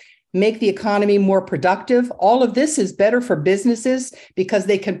been, make the economy more productive. All of this is better for businesses because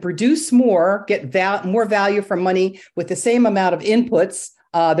they can produce more, get more value for money with the same amount of inputs.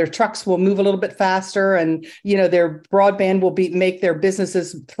 Their trucks will move a little bit faster, and their broadband will make their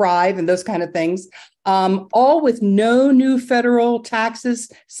businesses thrive, and those kind of things. All with no new federal taxes,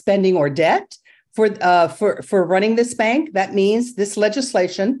 spending, or debt for running this bank. That means this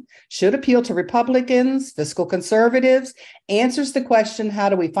legislation should appeal to Republicans, fiscal conservatives, answers the question, how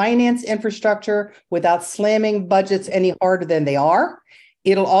do we finance infrastructure without slamming budgets any harder than they are?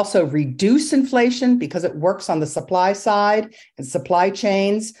 It'll also reduce inflation because it works on the supply side and supply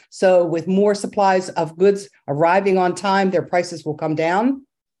chains. So with more supplies of goods arriving on time, their prices will come down.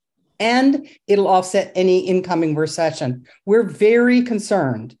 And it'll offset any incoming recession. We're very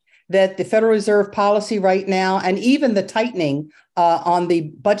concerned that the Federal Reserve policy right now, and even the tightening on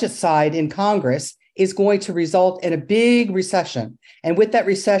the budget side in Congress, is going to result in a big recession. And with that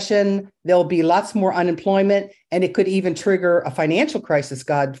recession, there'll be lots more unemployment, and it could even trigger a financial crisis,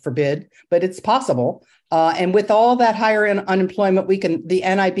 God forbid, but it's possible. And with all that higher unemployment, the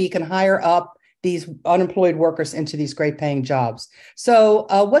NIB can hire up these unemployed workers into these great paying jobs. So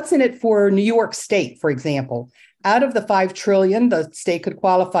what's in it for New York State, for example? Out of the $5 trillion, the state could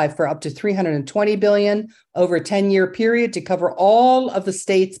qualify for up to $320 billion over a 10-year period to cover all of the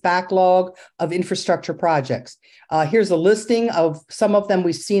state's backlog of infrastructure projects. Here's a listing of some of them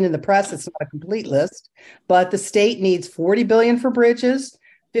we've seen in the press. It's not a complete list, but the state needs $40 billion for bridges,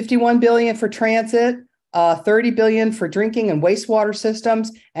 $51 billion for transit, $30 billion for drinking and wastewater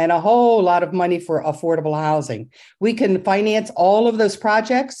systems, and a whole lot of money for affordable housing. We can finance all of those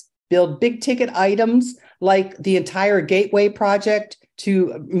projects, build big ticket items like the entire Gateway project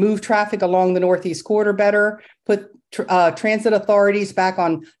to move traffic along the Northeast Corridor better, put transit authorities back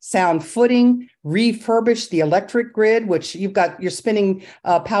on sound footing, refurbish the electric grid, which you're spinning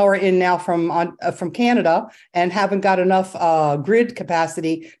power in now from Canada and haven't got enough grid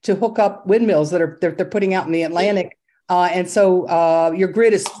capacity to hook up windmills that they're putting out in the Atlantic. And so your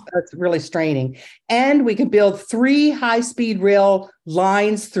grid is really straining. And we can build 3 high-speed rail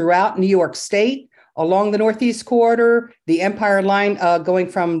lines throughout New York State along the Northeast Corridor, the Empire Line going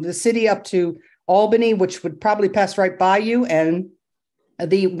from the city up to Albany, which would probably pass right by you, and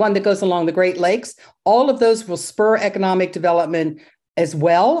the one that goes along the Great Lakes. All of those will spur economic development as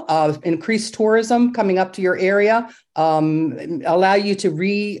well, increase tourism coming up to your area, allow you to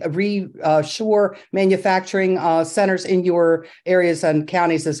reshore manufacturing centers in your areas and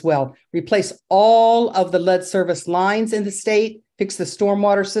counties as well. Replace all of the lead service lines in the state, fix the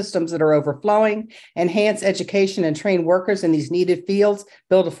stormwater systems that are overflowing, enhance education and train workers in these needed fields,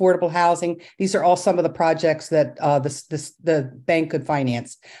 build affordable housing. These are all some of the projects that the bank could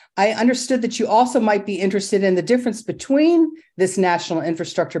finance. I understood that you also might be interested in the difference between this National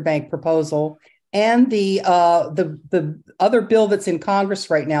Infrastructure Bank proposal and the other bill that's in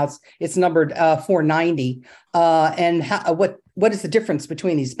Congress right now. It's numbered 490. And what is the difference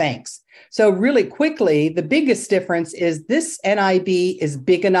between these banks? So really quickly, the biggest difference is this NIB is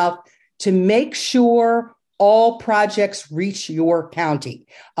big enough to make sure all projects reach your county.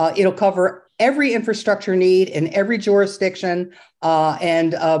 It'll cover every infrastructure need in every jurisdiction,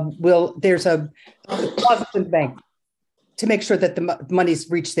 and there's a deposit in the bank to make sure that the money's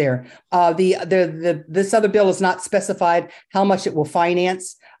reached there. This other bill is not specified how much it will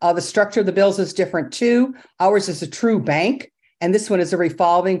finance. The structure of the bills is different too. Ours is a true bank, and this one is a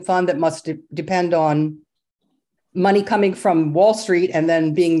revolving fund that must depend on money coming from Wall Street and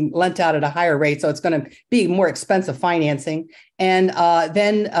then being lent out at a higher rate. So it's going to be more expensive financing. And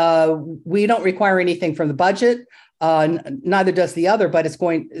then we don't require anything from the budget. Neither does the other, but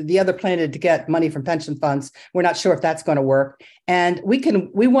the other planned to get money from pension funds. We're not sure if that's going to work. And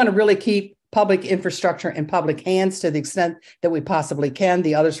we want to really keep public infrastructure in public hands to the extent that we possibly can.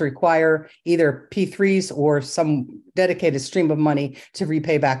 The others require either P3s or some dedicated stream of money to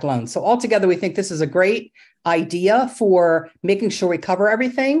repay back loans. So altogether, we think this is a great idea for making sure we cover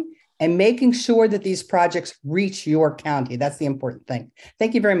everything and making sure that these projects reach your county. That's the important thing.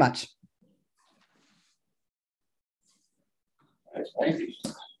 Thank you very much. Thank you.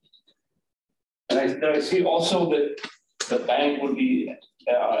 And I see also that the bank would be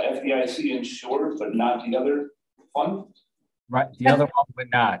FDIC insured, but not the other fund? Right, the other one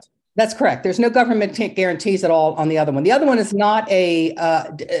would not. That's correct. There's no government guarantees at all on the other one. The other one is not a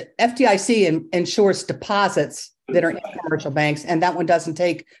FDIC insures deposits that are in commercial banks, and that one doesn't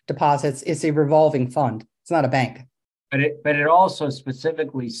take deposits. It's a revolving fund. It's not a bank. But it also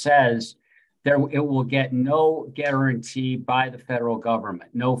specifically says it will get no guarantee by the federal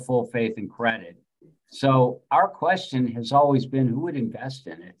government, no full faith and credit. So our question has always been who would invest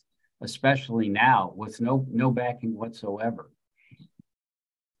in it, especially now with no backing whatsoever.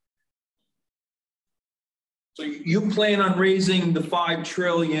 So you plan on raising the 5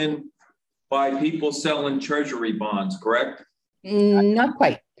 trillion by people selling treasury bonds, correct? Not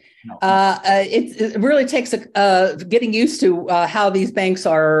quite. No. It really takes getting used to how these banks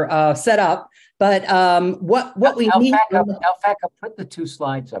are set up. But what we need. Alfaka, put the 2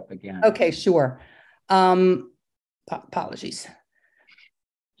 slides up again. Okay, sure. Apologies.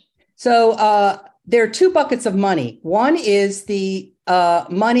 So there are 2 buckets of money. One is the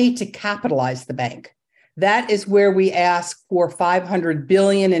money to capitalize the bank. That is where we ask for $500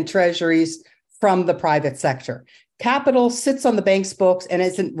 billion in treasuries from the private sector. Capital sits on the bank's books and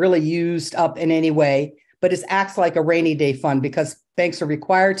isn't really used up in any way, but it acts like a rainy day fund because banks are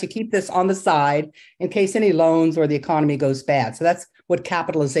required to keep this on the side in case any loans or the economy goes bad. So that's what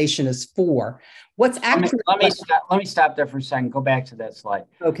capitalization is for. What's actually let me stop there for a second. Go back to that slide.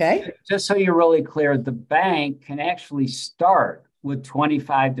 Okay. Just so you're really clear, the bank can actually start with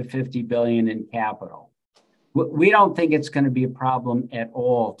 25 to 50 billion in capital. We don't think it's going to be a problem at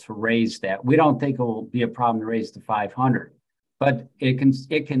all to raise that. We don't think it will be a problem to raise the 500, but it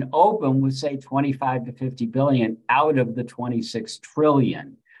can open with say 25 to 50 billion out of the 26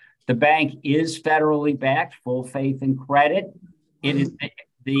 trillion. The bank is federally backed, full faith and credit. It is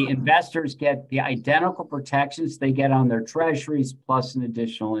the investors get the identical protections they get on their treasuries plus an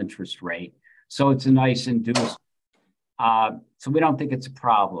additional interest rate. So it's a nice inducement. So we don't think it's a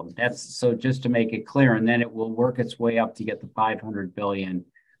problem. So just to make it clear, and then it will work its way up to get the 500 billion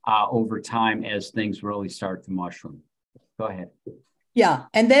over time as things really start to mushroom. Go ahead. Yeah,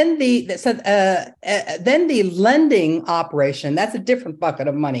 and then the lending operation, that's a different bucket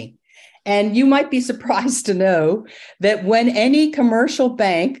of money. And you might be surprised to know that when any commercial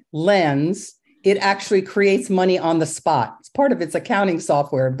bank lends, it actually creates money on the spot. It's part of its accounting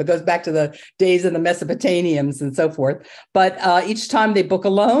software, but goes back to the days of the Mesopotamians and so forth. But each time they book a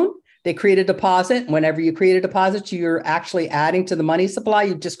loan, they create a deposit. Whenever you create a deposit, you're actually adding to the money supply.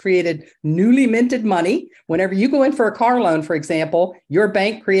 You've just created newly minted money. Whenever you go in for a car loan, for example, your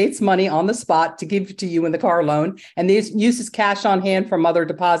bank creates money on the spot to give to you in the car loan. And this uses cash on hand from other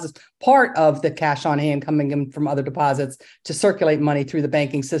deposits, part of the cash on hand coming in from other deposits to circulate money through the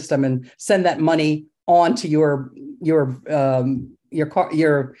banking system and send that money on to your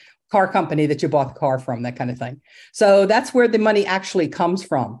car company that you bought the car from, that kind of thing. So that's where the money actually comes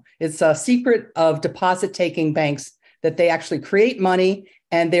from. It's a secret of deposit taking banks that they actually create money,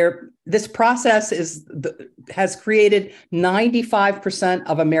 and this process has created 95%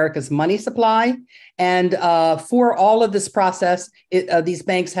 of America's money supply. And for all of this process, these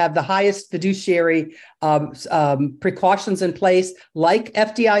banks have the highest fiduciary precautions in place, like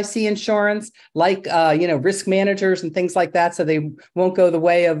FDIC insurance, like risk managers and things like that, so they won't go the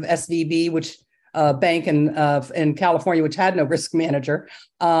way of SVB, which bank in California, which had no risk manager,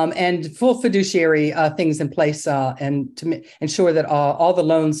 and full fiduciary things in place and to ensure that all the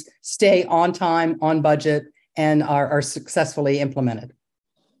loans stay on time, on budget, and are successfully implemented.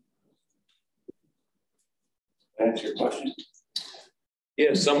 Answer your question.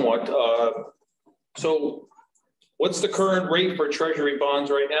 Yeah, somewhat. So what's the current rate for treasury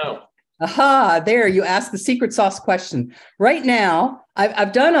bonds right now? Aha, there you asked the secret sauce question. Right now,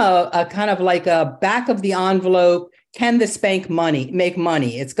 I've done a kind of like a back of the envelope. Can this bank make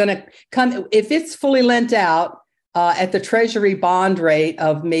money? It's going to come if it's fully lent out at the treasury bond rate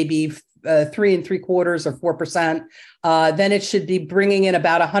of maybe 3 3/4 or 4%. Then it should be bringing in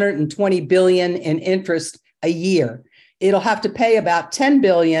about 120 billion in interest a year. It'll have to pay about 10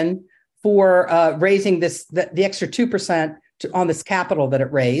 billion for raising the extra 2% on this capital that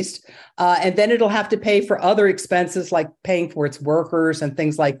it raised. And then it'll have to pay for other expenses like paying for its workers and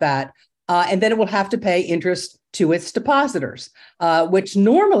things like that. And then it will have to pay interest to its depositors, which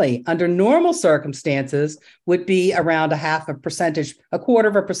normally, under normal circumstances, would be around 0.5%,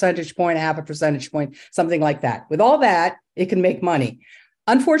 1/4 percentage point, 0.5 percentage point, something like that. With all that, it can make money.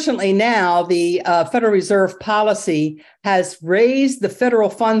 Unfortunately, now the Federal Reserve policy has raised the federal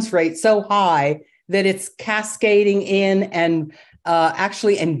funds rate so high that it's cascading in and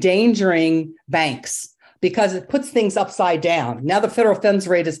actually endangering banks because it puts things upside down. Now the federal funds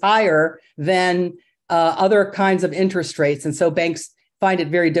rate is higher than other kinds of interest rates. And so banks find it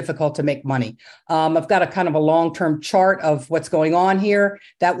very difficult to make money. I've got a kind of a long-term chart of what's going on here.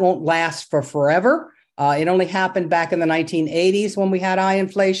 That won't last for forever. It only happened back in the 1980s when we had high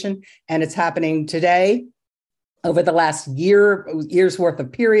inflation, and it's happening today. Over the last year's worth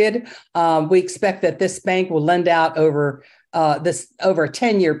of period, we expect that this bank will lend out over a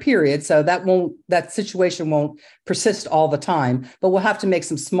 10-year period. So that situation won't persist all the time, but we'll have to make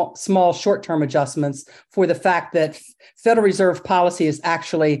some small short-term adjustments for the fact that Federal Reserve policy is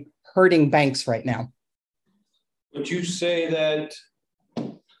actually hurting banks right now. Would you say that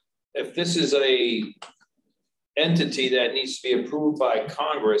if this is a entity that needs to be approved by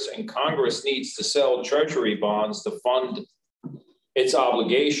Congress and Congress needs to sell treasury bonds to fund its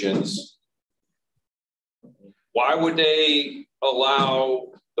obligations, why would they allow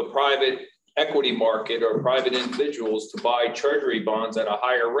the private equity market or private individuals to buy treasury bonds at a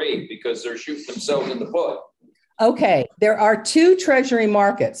higher rate? Because they're shooting themselves in the foot. Okay, there are two treasury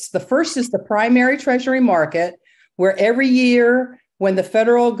markets. The first is the primary treasury market, where every year when the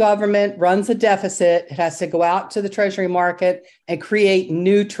federal government runs a deficit, it has to go out to the treasury market and create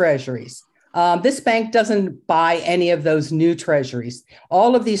new treasuries. This bank doesn't buy any of those new treasuries.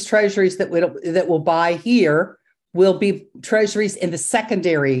 All of these treasuries that will buy here will be treasuries in the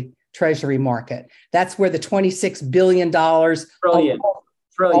secondary treasury market. That's where the $26 billion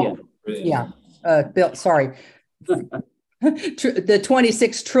the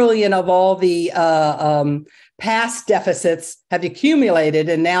 26 trillion of all the past deficits have accumulated,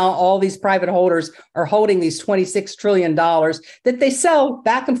 and now all these private holders are holding these $26 trillion that they sell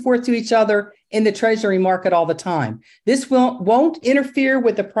back and forth to each other in the treasury market all the time. This won't interfere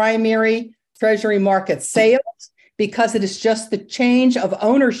with the primary treasury market sales because it is just the change of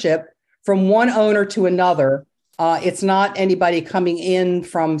ownership from one owner to another. It's not anybody coming in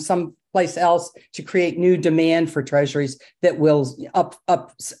from some place else to create new demand for treasuries that will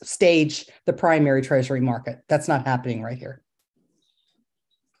upstage the primary treasury market. That's not happening right here.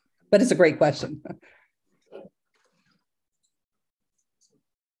 But it's a great question.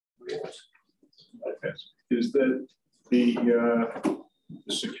 Okay. Is that the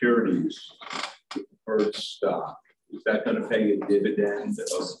securities, the preferred stock, is that going to pay a dividend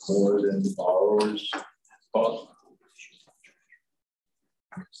of more than the borrower's cost?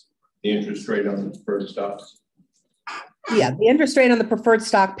 The interest rate on the preferred stocks? Yeah, the interest rate on the preferred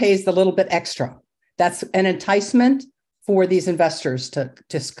stock pays a little bit extra. That's an enticement for these investors to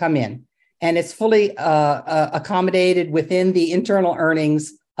come in. And it's fully accommodated within the internal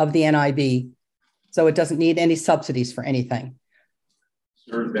earnings of the NIB. So it doesn't need any subsidies for anything. Is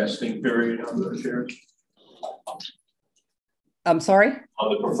there a vesting period on those shares? I'm sorry?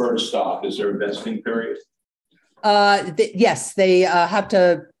 On the preferred stock, is there a vesting period? Yes, they have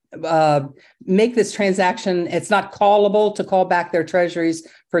to make this transaction. It's not callable to call back their treasuries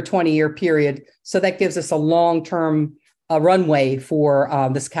for a 20-year period. So that gives us a long-term runway for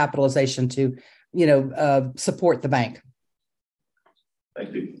this capitalization to, support the bank.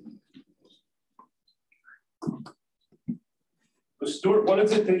 Thank you. Stuart, what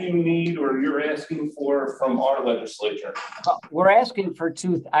is it that you need or you're asking for from our legislature? We're asking for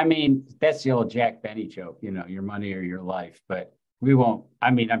that's the old Jack Benny joke, your money or your life, but we won't.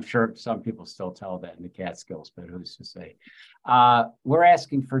 I'm sure some people still tell that in the Catskills, but who's to say? We're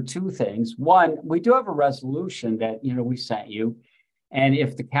asking for two things. One, we do have a resolution that, we sent you. And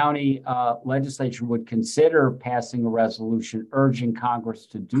if the county legislature would consider passing a resolution urging Congress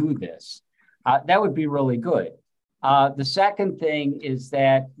to do this, that would be really good. The second thing is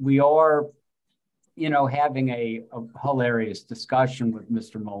that we are, having a hilarious discussion with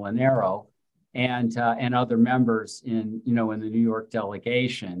Mr. Molinaro and other members in the New York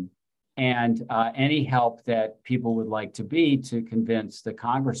delegation, and any help that people would like to convince the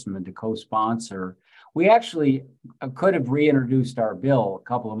congressman to co-sponsor. We actually could have reintroduced our bill a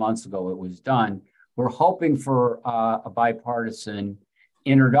couple of months ago. It was done. We're hoping for a bipartisan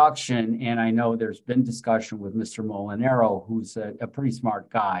introduction, and I know there's been discussion with Mr. Molinaro, who's a pretty smart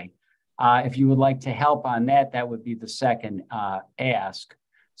guy. If you would like to help on that, that would be the second ask.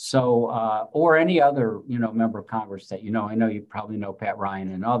 So, or any other, member of Congress that I know you probably know Pat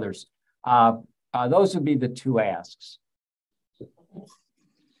Ryan and others. Those would be the two asks. Do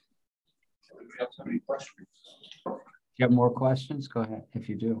we have so many questions? Do you have more questions? Go ahead if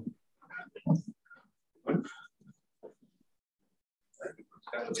you do.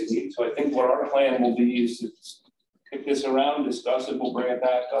 So I think what our plan will be is to kick this around, discuss it. We'll bring it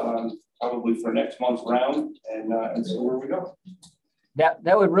back probably for next month's round, and see where we go.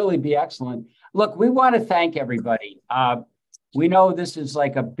 That would really be excellent. Look, we want to thank everybody. We know this is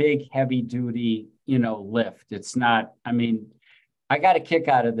like a big, heavy duty, lift. It's not, I got a kick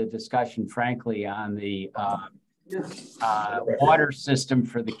out of the discussion, frankly, on the water system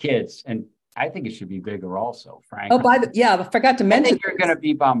for the kids. And I think it should be bigger also, frankly. Oh, I forgot to mention. I think you're going to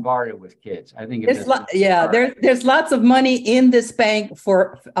be bombarded with kids. I think there's lots of money in this bank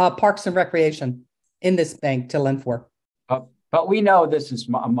for parks and recreation in this bank to lend for. But we know this is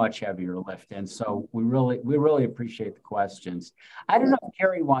a much heavier lift, and so we really appreciate the questions. I don't know if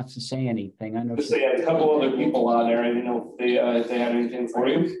Carrie wants to say anything. I know just had a couple other people on there. I didn't know if they had anything for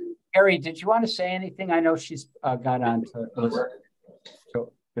you. Carrie, did you want to say anything? I know she's got on to listen.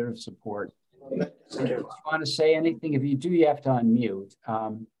 So a bit of support. Do you want to say anything? If you do, you have to unmute.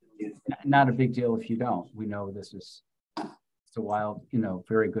 Not a big deal if you don't. We know this is a wild,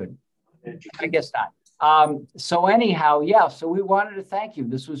 very good. I guess not. So anyhow, yeah, so we wanted to thank you.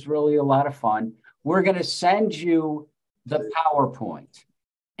 This was really a lot of fun. We're going to send you the PowerPoint.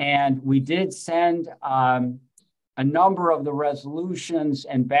 And we did send a number of the resolutions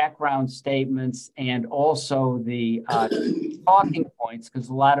and background statements and also the talking points, because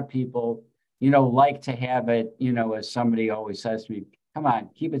a lot of people, like to have it, as somebody always says to me, come on,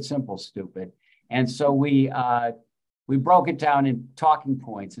 keep it simple, stupid. And so we broke it down in talking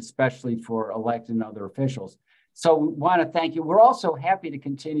points, especially for elected and other officials. So we want to thank you. We're also happy to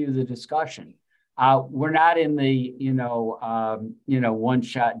continue the discussion. We're not in the,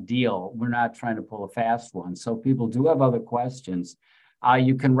 one-shot deal. We're not trying to pull a fast one. So people do have other questions.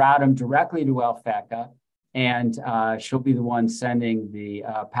 You can route them directly to Alfecca, and she'll be the one sending the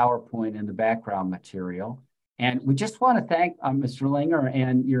PowerPoint and the background material. And we just want to thank Mr. Linger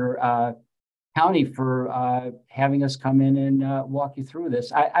and your county for having us come in and walk you through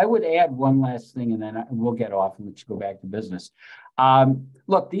this. I would add one last thing, and then we'll get off and let you go back to business.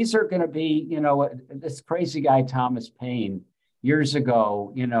 Look, these are going to be, this crazy guy, Thomas Paine, years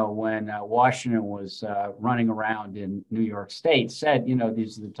ago, when Washington was running around in New York State, said,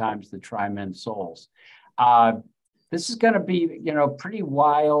 these are the times that try men's souls. This is going to be, pretty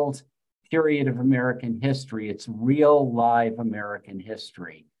wild period of American history. It's real live American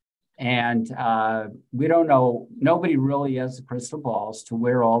history. And we don't know, nobody really has the crystal balls to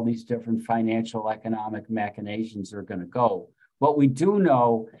where all these different financial economic machinations are going to go. What we do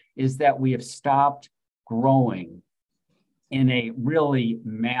know is that we have stopped growing in a really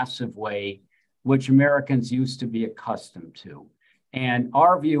massive way, which Americans used to be accustomed to. And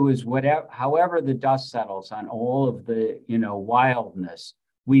our view is however the dust settles on all of the, wildness,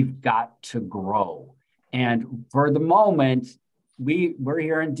 we've got to grow. And for the moment, we're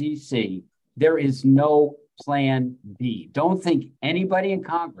here in DC. There is no plan B. Don't think anybody in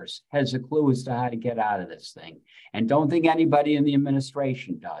Congress has a clue as to how to get out of this thing. And don't think anybody in the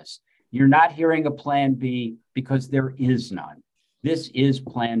administration does. You're not hearing a plan B because there is none. This is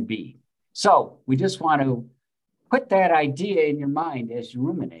plan B. So we just want to put that idea in your mind as you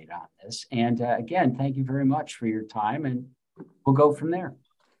ruminate on this. And again, thank you very much for your time, and we'll go from there.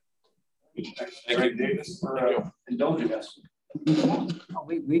 Thank you, Davis, for indulging us.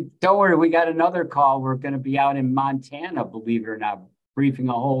 We don't worry, we got another call. We're going to be out in Montana, believe it or not, briefing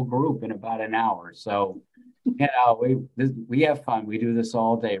a whole group in about an hour. So, we have fun. We do this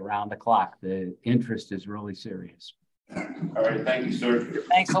all day, around the clock. The interest is really serious. All right, thank you, sir.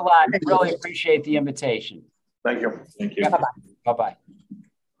 Thanks a lot. Really appreciate the invitation. Thank you. Thank you. Bye-bye.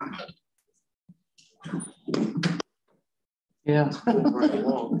 Yeah.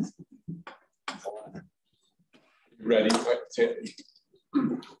 Ready?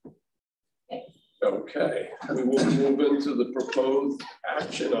 Okay. Okay, we will move into the proposed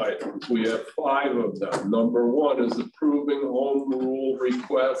action items. We have 5 of them. Number 1 is approving home rule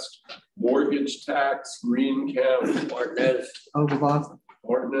request, mortgage tax, Greene County. Martinez. Overbaugh.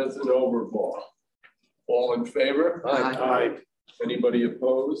 Martinez and Overbaugh. All in favor? Aye. Anybody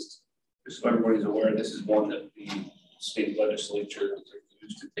opposed? Just so everybody's aware, this is one that the state legislature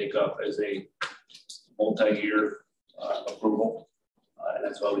used to take up as a multi-year approval. And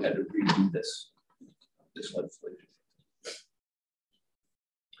that's why we had to redo this legislation.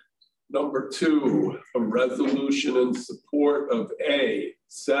 Number 2, a resolution in support of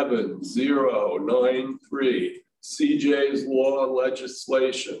A7093, CJ's law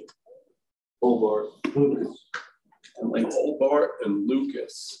legislation. Hobart, Lucas. Hobart and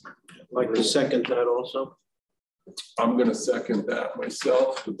Lucas. I'd like to second that also. I'm going to second that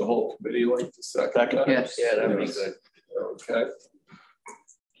myself. Would the whole committee like to second that? Yes. Yeah, that'd be good. Okay.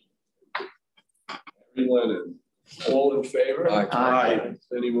 Harry Lennon. All in favor? Aye.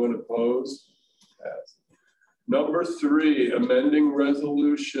 Anyone opposed? Yes. Number 3, amending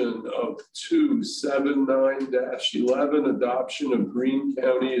resolution of 279-11, adoption of Greene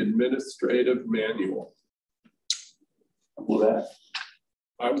County Administrative Manual. Will that?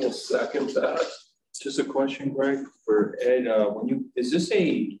 I will second that. Just a question, Greg, for Ed. Is this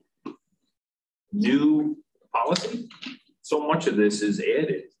a new policy? So much of this is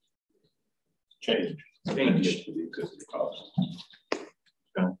added. Change. Change.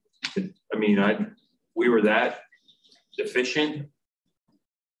 I mean, we were that deficient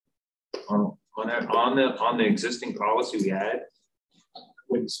on the existing policy we had. I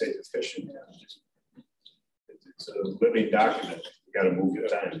wouldn't say deficient. It's a living document. You got to move your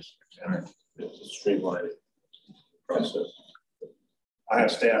times. It's a streamlined process. I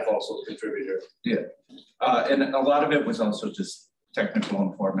have staff also contributor. Yeah, and a lot of it was also just technical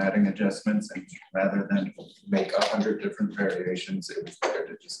and formatting adjustments, and rather than make 100 different variations, it was better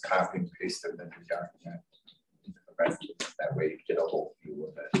to just copy and paste them in the document. That way you get a whole view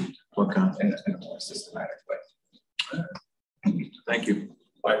of it in a more systematic way. Thank you.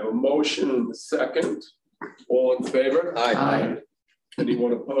 I have a motion and a second. All in favor? Aye.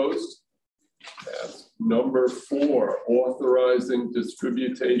 Anyone opposed? Yes. Number 4, authorizing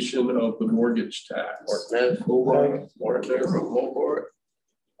distribution of the mortgage tax. Martinez from Hobart.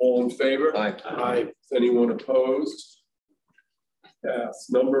 All in favor? Aye. Is anyone opposed? Yes.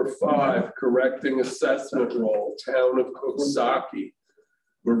 Number 5, correcting assessment roll, Town of Coxsackie.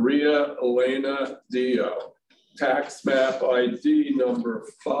 Maria Elena Dio, tax map ID number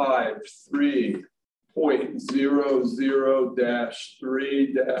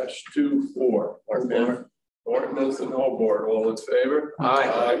 53.00-3-24. Martinez and Hobart, all in favor?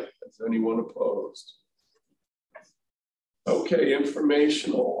 Aye. Is anyone opposed? Okay,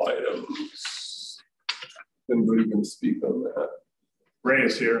 informational items. Anybody going to speak on that? Ray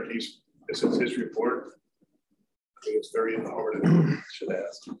is here. This is his report. I think it's very informative. Should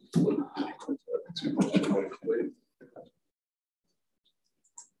ask.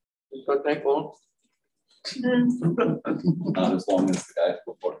 Not that long. Not as long as the guy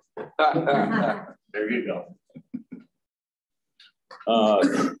before. There you go.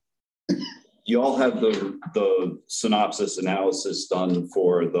 You all have the synopsis analysis done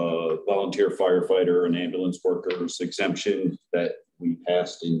for the volunteer firefighter and ambulance workers exemption that we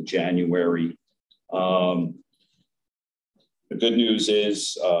passed in January. The good news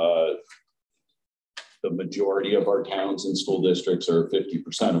is the majority of our towns and school districts, or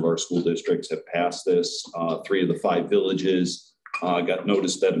 50% of our school districts, have passed this. 3 of the 5 villages got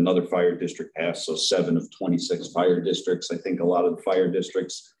notice that another fire district passed, so 7 of 26 fire districts. I think a lot of the fire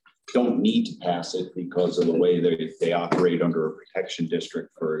districts don't need to pass it because of the way they operate under a protection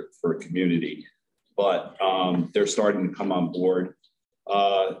district for a community. But they're starting to come on board.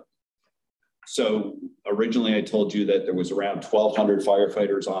 So originally I told you that there was around 1,200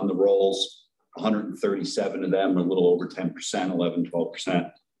 firefighters on the rolls. 137 of them, a little over 10%,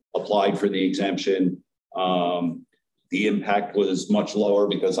 11-12%, applied for the exemption. The impact was much lower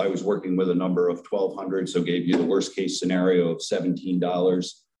because I was working with a number of 1,200, so gave you the worst case scenario of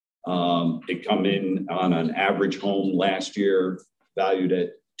 $17. It come in on an average home last year valued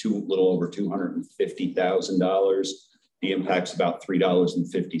at little over $250,000. The impact's about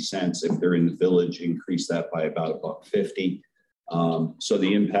 $3.50. If they're in the village, increase that by about $1.50. So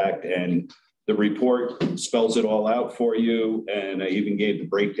the impact, and the report spells it all out for you. And I even gave the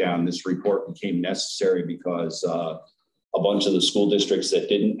breakdown. This report became necessary because a bunch of the school districts that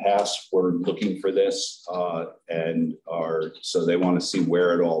didn't pass were looking for this so they want to see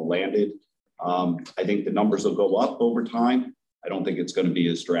where it all landed. I think the numbers will go up over time. I don't think it's going to be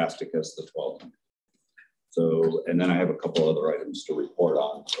as drastic as the 1,200. So, and then I have a couple other items to report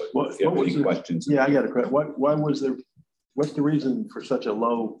on. But if you have any questions. Yeah, I got a question. What's the reason for such a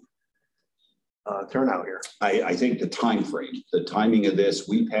low turnout here? I think the time frame, the timing of this,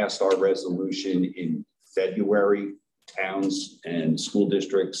 we passed our resolution in February. Towns and school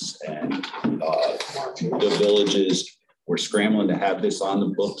districts and the villages were scrambling to have this on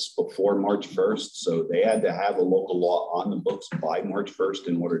the books before March 1st. So they had to have a local law on the books by March 1st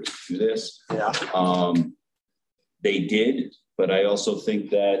in order to do this. Yeah. They did, but I also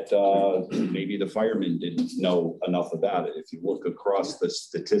think that maybe the firemen didn't know enough about it. If you look across the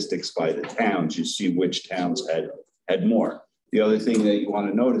statistics by the towns, you see which towns had more. The other thing that you want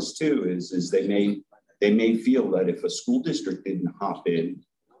to notice too is they may feel that if a school district didn't hop in,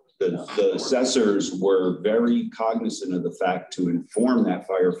 the assessors were very cognizant of the fact to inform that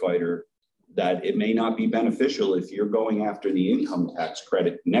firefighter that it may not be beneficial if you're going after the income tax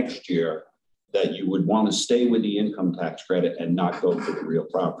credit next year, that you would want to stay with the income tax credit and not go for the real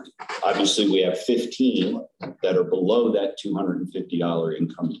property. Obviously, we have 15 that are below that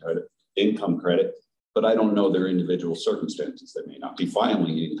 $250 income credit, but I don't know their individual circumstances. They may not be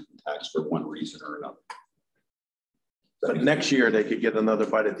filing income tax for one reason or another. But next year they could get another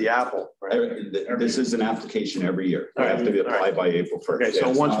bite at the apple, right? This is an application every year. They have to apply by April 1st. Okay, so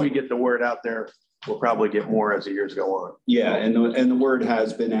once we get the word out there, we'll probably get more as the years go on. Yeah, and the word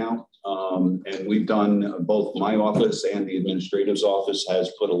has been out. And we've done, both my office and the administrative's office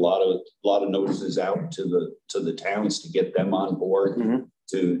has put a lot of notices out to the towns to get them on board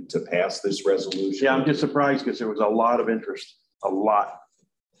to pass this resolution. Yeah, I'm just surprised because there was a lot of interest, a lot.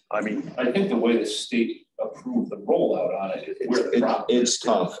 I mean, I think the way the state approved the rollout on it is where the problem it's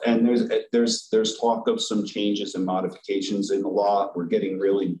tough. And there's talk of some changes and modifications in the law. We're getting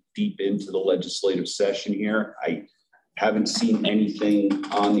really deep into the legislative session here. I haven't seen anything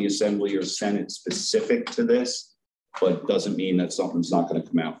on the Assembly or Senate specific to this, but doesn't mean that something's not going to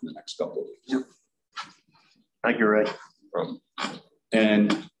come out in the next couple of weeks. Thank you, Ray.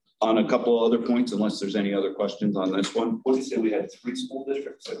 And on a couple of other points, unless there's any other questions on this one. What did you say? We had 3 school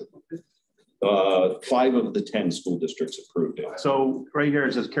districts that approved it? 5 of the 10 school districts approved it. So right here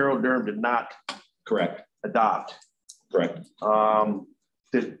it says Carroll Durham did not adopt. Correct.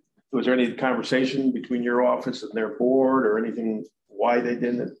 Was there any conversation between your office and their board or anything why they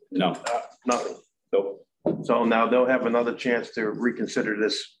didn't? No. Nothing. Nope. So now they'll have another chance to reconsider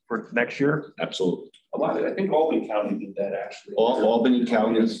this for next year? Absolutely. I think Albany County did that actually. Albany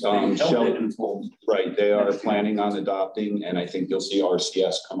County, right, they are planning on adopting, and I think you'll see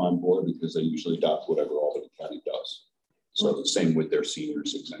RCS come on board because they usually adopt whatever Albany County does. So the same with their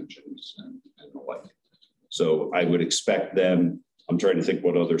seniors exemptions and the like. So I would expect them, I'm trying to think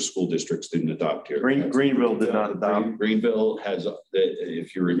what other school districts didn't adopt here. Greenville did not adopt. Greenville has,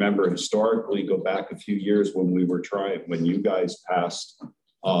 if you remember historically, go back a few years when we were when you guys passed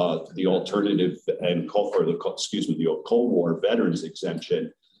the alternative and the Cold War veterans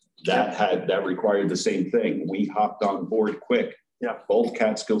exemption, that required the same thing. We hopped on board quick. Yeah. Both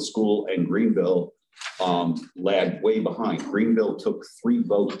Catskill School and Greenville lagged way behind. Greenville took 3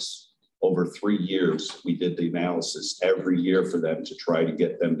 votes over 3 years. We did the analysis every year for them to try to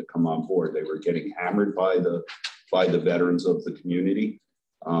get them to come on board. They were getting hammered by the veterans of the community,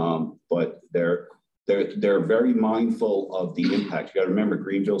 but they're very mindful of the impact. You got to remember,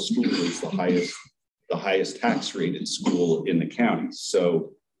 Greenville School is the highest tax rated school in the county.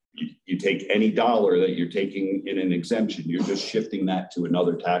 So you take any dollar that you're taking in an exemption, you're just shifting that to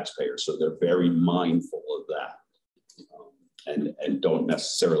another taxpayer. So they're very mindful of that. And don't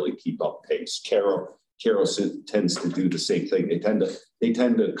necessarily keep up pace. Carroll tends to do the same thing. They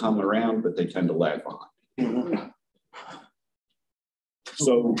tend to come around, but they tend to lag behind.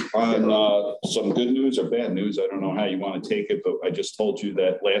 So on some good news or bad news, I don't know how you want to take it, but I just told you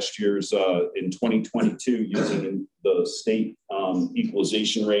that last year's in 2022, using the state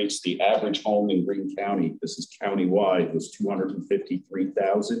equalization rates, the average home in Greene County, this is countywide, was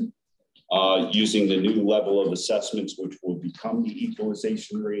 $253,000. Using the new level of assessments, which will become the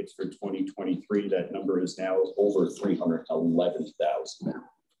equalization rates for 2023, that number is now over $311,000.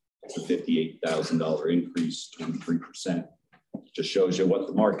 It's a $58,000 increase, 23%. Just shows you what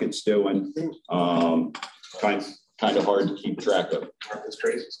the market's doing. Kind of hard to keep track of. It's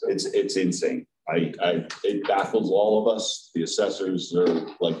crazy. It's insane. It baffles all of us. The assessors are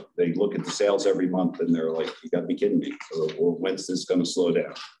like, they look at the sales every month and they're like, you got to be kidding me. Well, when's this going to slow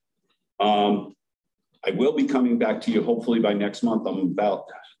down? I will be coming back to you hopefully by next month. I'm about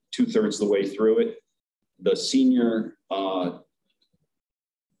 2/3 of the way through it. The senior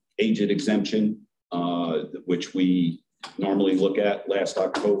aged exemption, which we normally look at. Last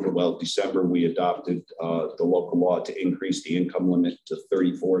October, well, December, we adopted the local law to increase the income limit to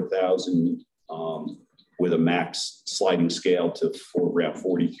 34,000 with a max sliding scale to around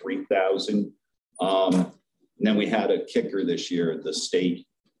 43,000. And then we had a kicker this year. The state,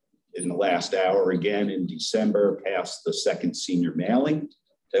 in the last hour again in December, passed the second senior mailing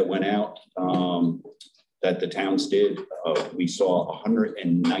that went out that the towns did. We saw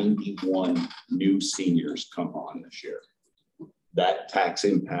 191 new seniors come on this year. That tax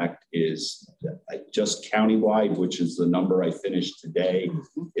impact is just countywide, which is the number I finished today,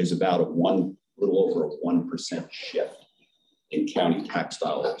 is about a little over a 1% shift in county tax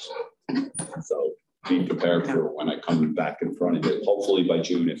dollars. So be prepared for when I come back in front of you, hopefully by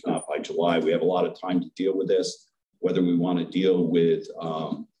June, if not by July. We have a lot of time to deal with this, whether we want to deal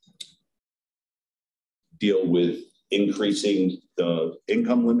with increasing the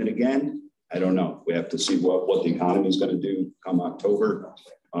income limit again. I don't know. We have to see what the economy is going to do come October.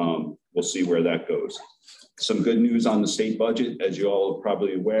 We'll see where that goes. Some good news on the state budget, as you all are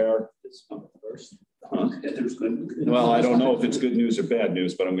probably aware. Well, I don't know if it's good news or bad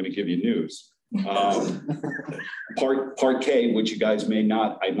news, but I'm going to give you news. Part K, which you guys may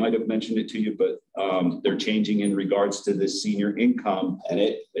not, I might have mentioned it to you, but they're changing in regards to the senior income, and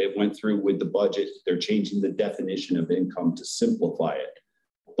it went through with the budget. They're changing the definition of income to simplify it.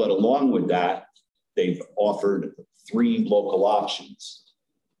 But along with that, they've offered 3 local options.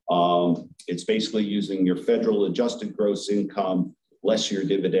 It's basically using your federal adjusted gross income, less your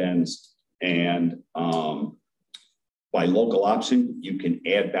dividends, and by local option, you can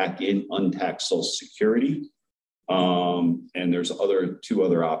add back in untaxed Social Security. And there's 2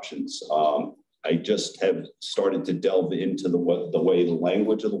 other options. I just have started to delve into the way the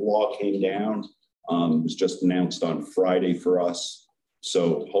language of the law came down. It was just announced on Friday for us.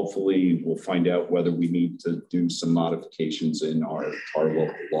 So hopefully we'll find out whether we need to do some modifications in our local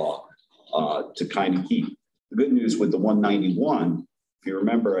law to kind of keep. The good news with the 191, if you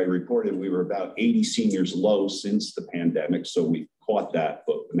remember, I reported we were about 80 seniors low since the pandemic. So we caught that,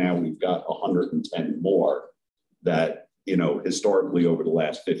 but now we've got 110 more that, you know, historically over the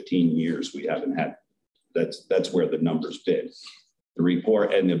last 15 years, we haven't had. That's where the number's been. The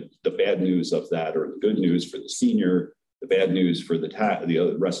report and the bad news of that, or the good news for the senior, the bad news for the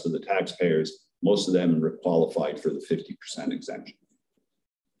rest of the taxpayers, most of them are qualified for the 50% exemption.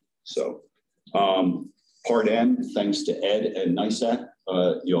 So Part N, thanks to Ed and NISAC,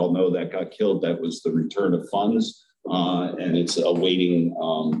 you all know that got killed. That was the return of funds, and it's awaiting,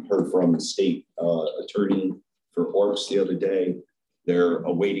 heard from the state attorney for ORCS the other day. They're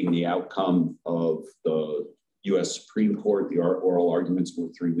awaiting the outcome of the U.S. Supreme Court. The oral arguments were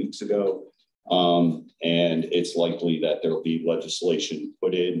 3 weeks ago. And it's likely that there'll be legislation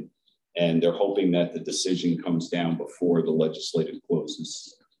put in, and they're hoping that the decision comes down before the legislative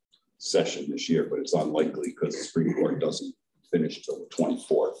closes session this year, but it's unlikely because the Supreme Court doesn't finish till the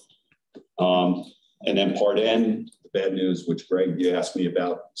 24th. And then Part N, the bad news, which Greg, you asked me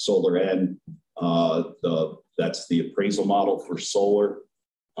about, Solar N, that's the appraisal model for solar.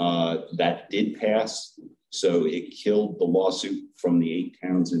 That did pass. So it killed the lawsuit from the 8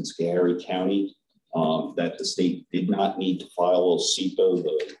 towns in Schoharie County that the state did not need to file a SEPA,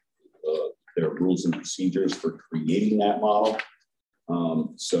 their rules and procedures for creating that model.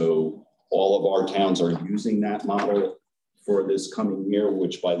 So all of our towns are using that model for this coming year,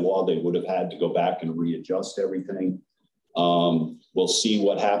 which by law they would have had to go back and readjust everything. We'll see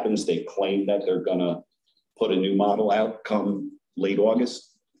what happens. They claim that they're gonna put a new model out come late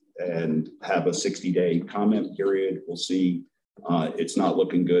August and have a 60-day comment period. We'll see. It's not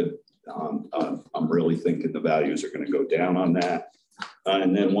looking good. I'm really thinking the values are going to go down on that.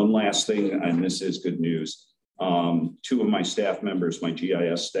 And then one last thing, and this is good news. 2 of my staff members, my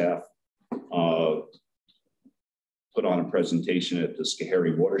GIS staff, put on a presentation at the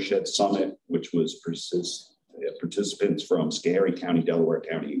Schoharie Watershed Summit, which was participants from Schoharie County, Delaware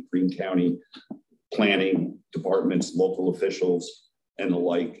County, and Greene County, planning departments, local officials, and the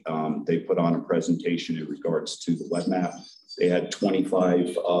like. They put on a presentation in regards to the web map. They had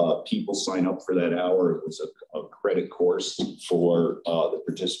 25 people sign up for that hour. It was a credit course for the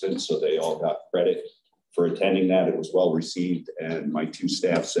participants, so they all got credit for attending that. It was well received, and my 2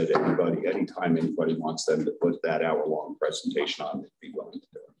 staff said anybody, anytime anybody wants them to put that hour-long presentation on, they'd be willing to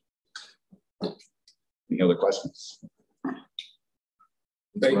do it. Any other questions?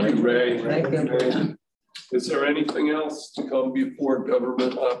 Thank you, Ray. Thank you, Ray. Is there anything else to come before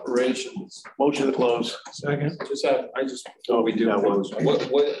government operations? Motion to close. Second. We do.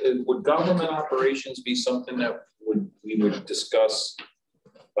 Would government operations be something that we would discuss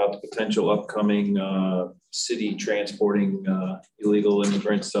about the potential upcoming city transporting illegal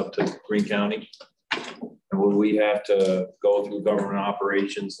immigrants up to Greene County. And will we have to go through government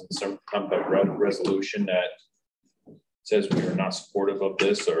operations and some kind of resolution that says we are not supportive of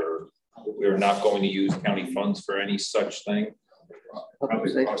this, or we are not going to use county funds for any such thing?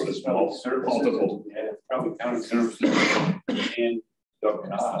 Probably multiple services. Yeah, probably county services and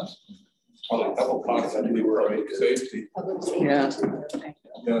government ops. Probably a couple pockets I think we were right. Safety. Yeah.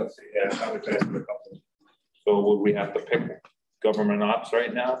 So would we have to pick government ops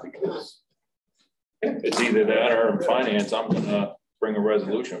right now? Because it's either that or in finance. I'm gonna bring a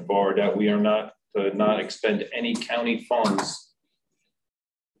resolution forward that we are not to not expend any county funds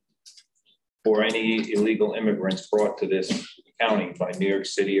for any illegal immigrants brought to this county by New York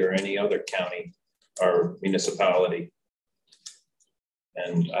City or any other county or municipality.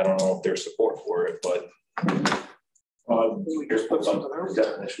 And I don't know if there's support for it, but here's what's on the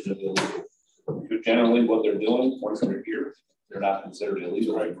definition of illegal. Generally, what they're doing once they're here, they're not considered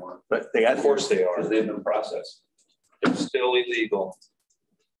illegal anymore. But they, of course, they are. Because they've been processed. It's still illegal.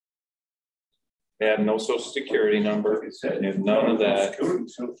 They have no social security number. Like I said, they have none of that.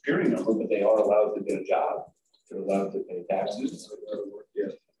 Social security number, but they are allowed to get a job. They're allowed to pay taxes.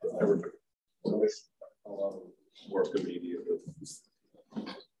 Yeah, everybody. Work immediately.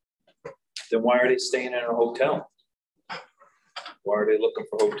 Then why are they staying in a hotel? Why are they looking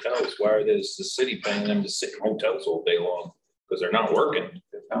for hotels? Why are the city paying them to sit in hotels all day long? Because they're not working.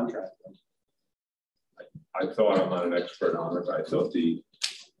 They're contracted. I thought, I'm not an expert on it, but I thought the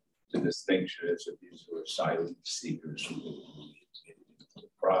distinction is that these were asylum seekers who in the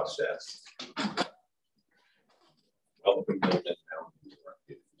process. Welcome them and now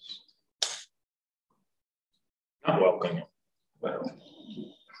not welcome. Well,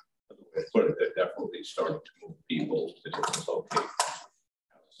 but they're definitely starting to move people to different locations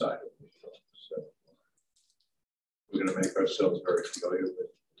outside of New York. So we're going to make ourselves very familiar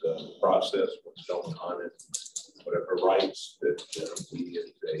with the process, what's going on, and whatever rights that we as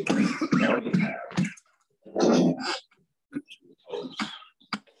a county have.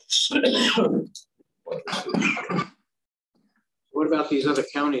 What about these other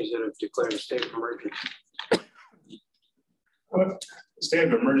counties that have declared a state of emergency? Well, the state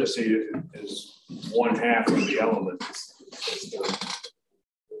of emergency is one half of the element. It's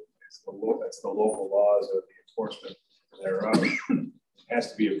the local laws or the enforcement thereof. It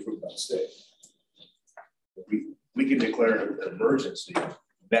has to be approved by the state. We can declare an emergency.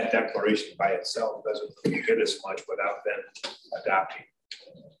 That declaration by itself doesn't get us much without then adopting,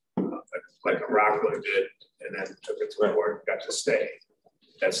 like Rockland did, and then took it to court and got to stay.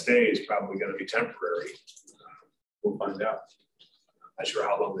 That stay is probably going to be temporary. We'll find out. Not sure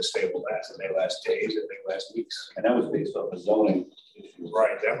how long the stay will last. It may last days, it may last weeks. And that was based off a zoning issue.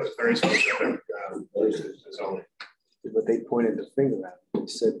 Right, that was very specific zoning. But they pointed the finger at it. They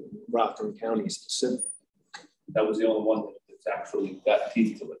said Rockland County specific. That was the only one that's actually got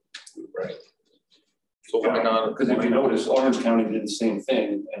teeth to it. Right. So why not? Because if you notice, Orange County did the same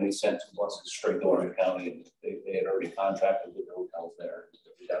thing, and they sent 2 buses straight to Orange County, and they had already contracted with the hotels there.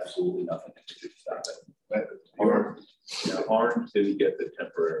 There was absolutely nothing to do to stop it. Orange didn't get the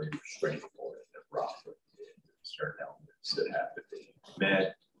temporary restraining order that Rockland did. Certain elements that have to be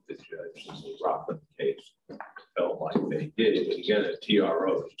met. The judge in the Rockland case felt like they did. But again, a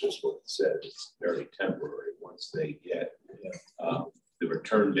TRO is just what it says. It's very temporary once they get the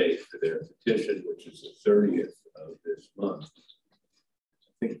return date for their petition, which is the 30th of this month.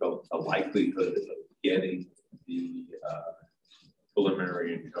 I think the likelihood of getting the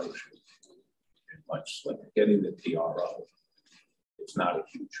preliminary injunction is much slimmer. Getting the TRO, it's not a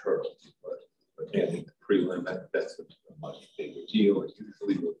huge hurdle, but getting the prelim, that's a much bigger deal. It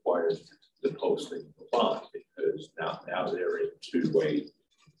usually requires the posting of the bond because now they're into a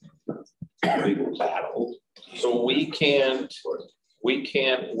legal battle. So we can't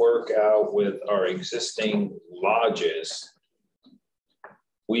work out with our existing lodges.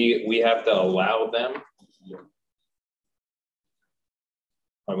 We have to allow them.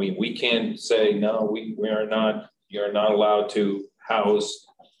 I mean, we can't say, no, we are not, you're not allowed to house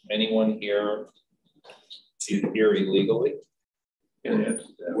anyone here illegally. And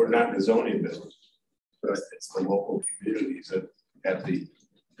we're not in the zoning business, but it's the local communities that have the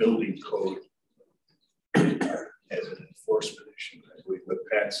building code as an enforcement issue. I believe what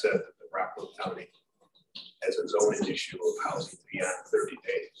Pat said, that the Rockland County has a zoning issue of housing beyond 30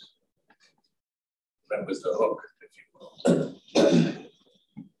 days. That was the hook, if you will.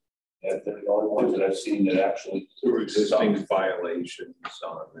 Yeah, they're the only ones that I've seen that actually. There were existing violations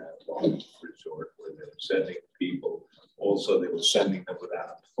on that long resort where they're sending people also they were sending them without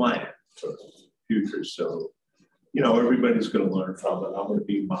a plan for the future. So, you know, everybody's going to learn from it. I'm going to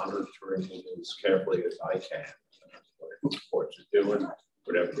be monitoring it as carefully as I can. What sports are doing,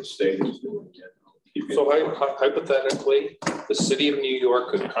 whatever the state is doing. So hypothetically, the city of New York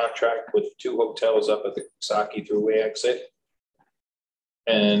could contract with 2 hotels up at the Saki Thruway exit.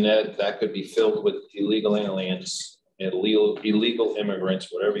 And that could be filled with illegal aliens, illegal immigrants,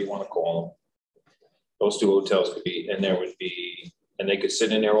 whatever you want to call them. Those 2 hotels could be, and there would be, and they could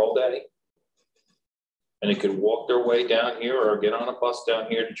sit in there all day. And they could walk their way down here or get on a bus down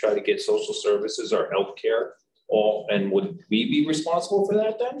here to try to get social services or healthcare. And would we be responsible for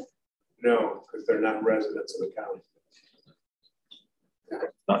that then? No, because they're not residents of the county.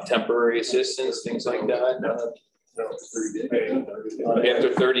 Not temporary assistance, things like that? No, 30 days.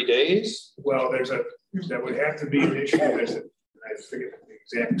 After 30 days? Well, that would have to be an issue. I forget the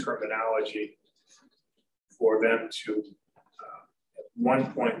exact terminology for them to, at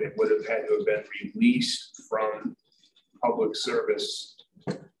one point, they would have had to have been released from public service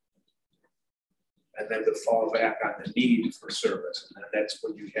and then to fall back on the need for service. And then that's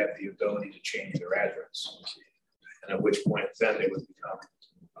when you have the ability to change their address. And at which point then they would become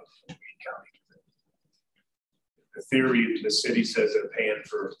a Greene County. The theory, the city says they're paying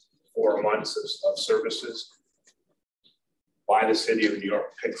for 4 months of services. Why the city of New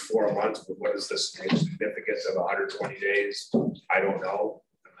York picked 4 months, but what is the significance of 120 days? I don't know.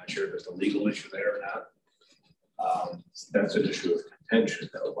 I'm not sure if there's a legal issue there or not. That's an issue of contention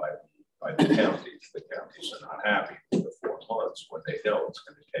though by the counties. The counties are not happy with the 4 months when they know it's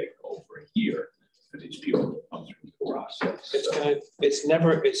going to take over a year for these people to come through the process.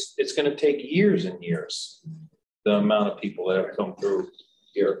 It's going to take years and years. The amount of people that have come through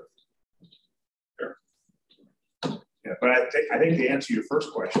here. Sure. Yeah, but I think to answer your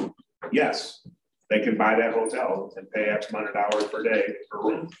first question, yes, they can buy that hotel and pay X amount of hours per day per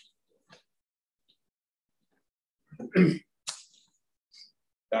room.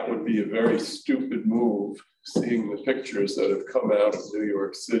 That would be a very stupid move, seeing the pictures that have come out of New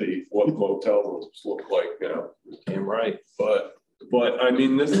York City, what motel rooms look like now. Damn right. But I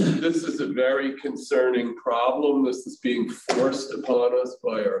mean, this is a very concerning problem. This is being forced upon us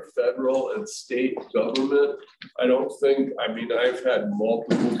by our federal and state government. I mean, I've had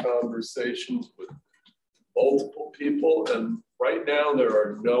multiple conversations with multiple people, and right now there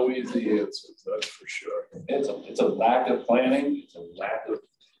are no easy answers, that's for sure. It's a lack of planning, it's a lack of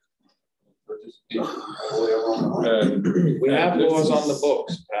participation. We have laws on the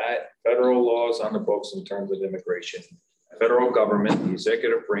books, Pat, federal laws on the books in terms of immigration. Federal government, the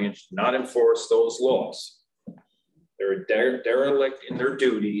executive branch, not enforce those laws. They're derelict in their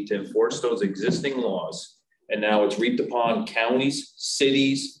duty to enforce those existing laws. And now it's reaped upon counties,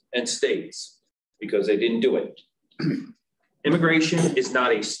 cities, and states because they didn't do it. Immigration is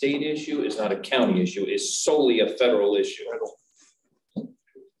not a state issue, it's not a county issue, it's solely a federal issue.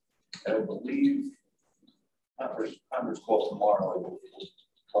 I believe Congress calls tomorrow.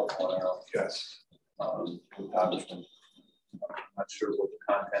 Yes. With Congressman. I'm not sure what the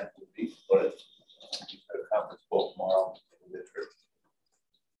content would be, but a conference call tomorrow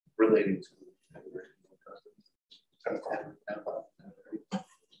relating to immigration.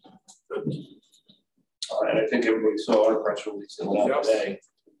 And I think everybody saw our press release today.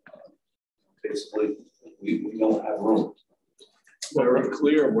 Basically, we don't have room. Very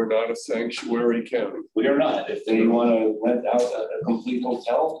clear, we're not a sanctuary county. We are not. If they want to rent out a complete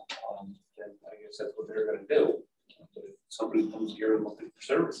hotel, then I guess that's what they're going to do. But if somebody comes here and looking for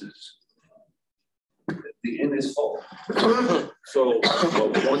services, the inn is full. So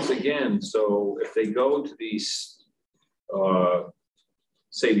once again, so if they go to these,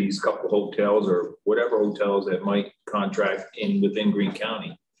 say these couple hotels or whatever hotels that might contract within Greene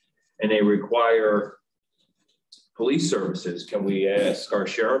County, and they require police services, can we ask our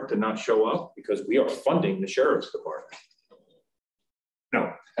sheriff to not show up because we are funding the sheriff's department?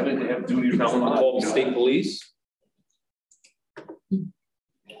 No. I think they have duty to tell them to call the state police.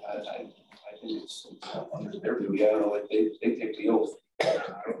 I think it's under their duty. I don't know if they take the oath. I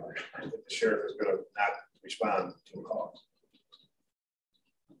think the sheriff is going to not respond to a call.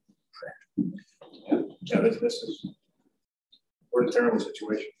 Yeah, this is, we're in a terrible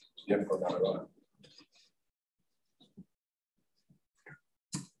situation. Yeah, for that.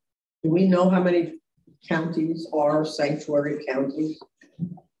 Do we know how many counties are sanctuary counties?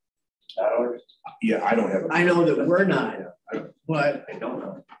 Yeah, I don't have. I know that we're not, but I don't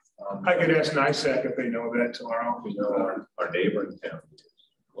know. I could ask NISAC if they know that tomorrow. We know our neighboring county.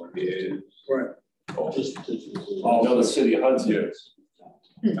 Right. I know the city of Hudson.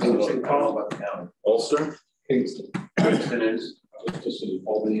 Yeah. County. Ulster? Kingston is,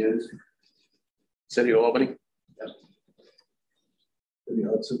 Albany is. City of Albany? Yep. Maybe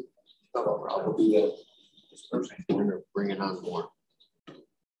Hudson. No, I'll do that. This person, we're gonna bring it on more.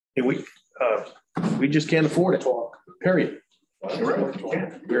 Hey, we just can't afford it, period.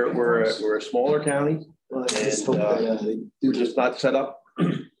 We're a smaller county, and we're just not set up.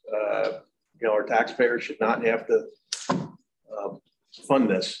 You know, our taxpayers should not have to fund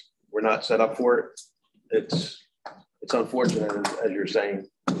this. We're not set up for it. It's unfortunate, as you're saying.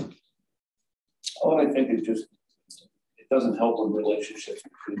 Oh, I think it doesn't help with relationships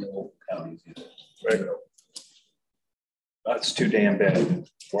between the local counties either. Right. That's too damn bad.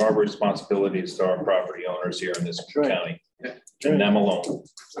 Our responsibility is to our property owners here in this county, and them alone,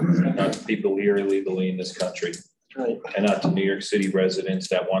 not to people here illegally in this country. Right. And not to New York City residents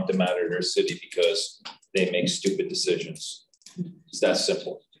that want them out of their city because they make stupid decisions. It's that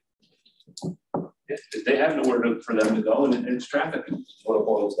simple. If they have nowhere for them to go, and it's traffic, is what it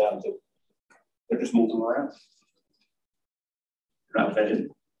boils down to. They're just moving around. They're not vetted.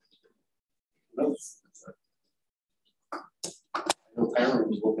 No. I know Karen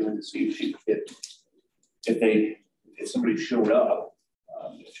was looking in to see if she could get, if somebody showed up,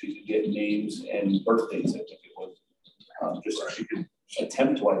 if she could get names and birthdays, I think it was, just so she could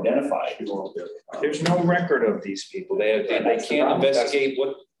attempt to identify. There's no record of these people. They can't investigate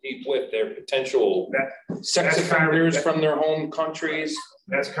what their potential sex offenders from their home countries.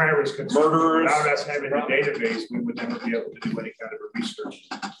 That's Kyra's concern. Murderers. Without us having a database, we would never be able to do any kind of a research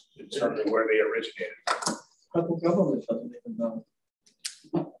in terms of where they originated. Federal government doesn't even know.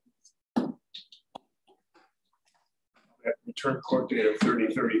 That return court date of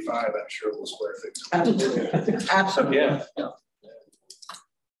 3035, I'm sure will square things. Absolutely. Absolutely. Yeah.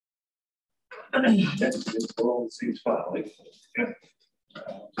 It's all the same spot. Like, yeah.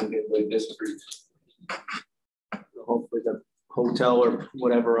 They disagree. Hopefully the hotel or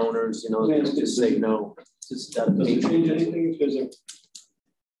whatever owners, you know, they just say no. Just does it change anything if there's a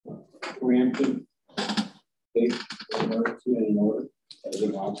preemptive date or emergency in order as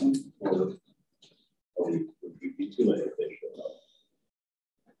an option, or would we be too late if they show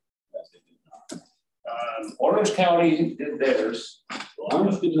up? Orange County did theirs. Well,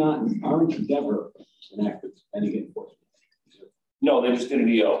 Orange did not. Orange never enacted any enforcement. No, they just did an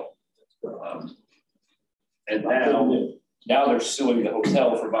EO. And now they're suing the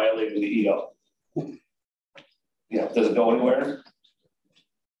hotel for violating the EO. Yeah, does it go anywhere?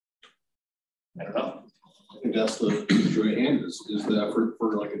 I don't know. I think that's the issue at hand is the effort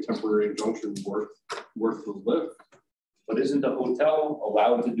for like a temporary injunction worth the lift. But isn't the hotel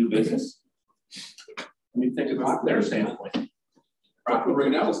allowed to do business? I mean, think about their standpoint. Rockland right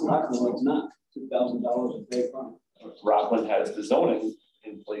now is not. It's not $2,000 a day fine. Rockland has the zoning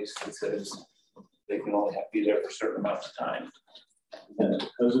in place that says they can only be there for a certain amount of time.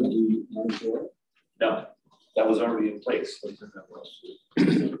 Because of the no, that was already in place.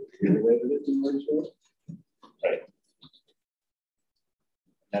 Right.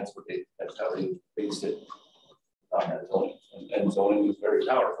 That's how they based it on that zoning. And zoning was very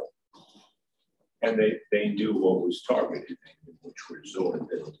powerful. And they knew what was targeted, which resort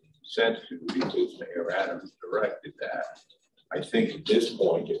they sent to, because Mayor Adams directed that. I think at this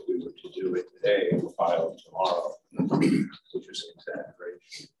point, if we were to do it today and file tomorrow, which is an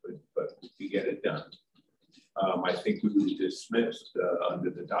exaggeration, but we get it done. I think we would be dismissed under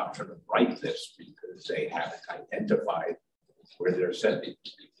the doctrine of rightness because they haven't identified where they're sending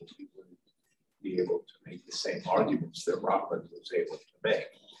people. We wouldn't be able to make the same arguments that Rockland was able to make.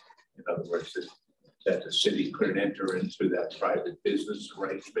 In other words, that the city couldn't enter into that private business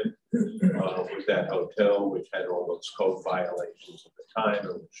arrangement with that hotel, which had all those code violations at the time,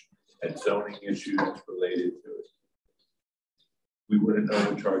 and which had zoning issues related to it. We wouldn't know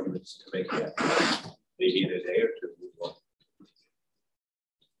which arguments to make yet. Maybe in a day or two.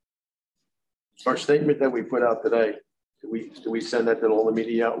 Our statement that we put out today, do we send that to all the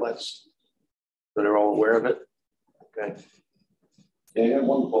media outlets so they're all aware of it? Okay. Yeah, I got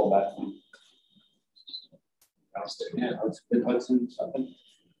one call back from yeah, Hudson something.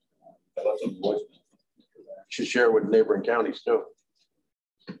 I left some voice. Should share with neighboring counties too.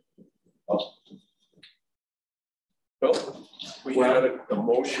 Oh. Well, we had a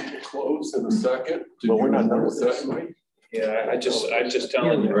motion to close in a second. But we're not done with this. Yeah, I just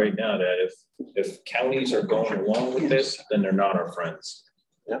telling you right now that if counties are going along with this, then they're not our friends.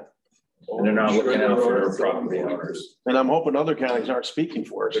 Yeah. And they're not looking out for their property owners. And I'm hoping other counties aren't speaking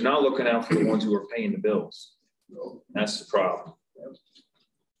for us. They're not looking out for the ones who are paying the bills. That's the problem.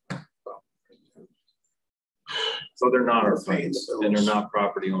 So they're not our friends, and they're not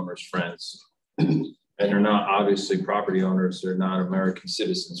property owners' friends. And And they're not obviously property owners, they're not American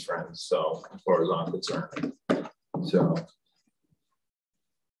citizens, friends, so as far as I'm concerned. So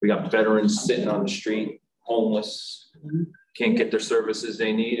we got veterans sitting on the street, homeless, can't get their services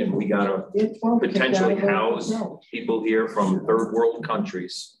they need, and we gotta potentially house people here from third world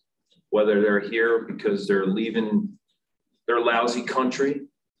countries, whether they're here because they're leaving their lousy country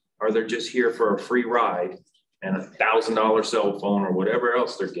or they're just here for a free ride and $1,000 cell phone or whatever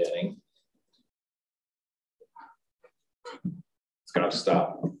else they're getting. It's got to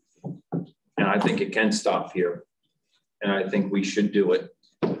stop. And I think it can stop here. And I think we should do it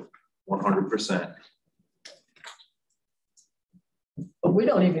 100%. But we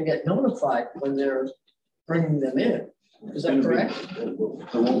don't even get notified when they're bringing them in. Is that correct? There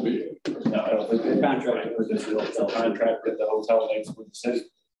won't be. No, I don't think they're contracted with this hotel. Contract that the hotel makes with the city.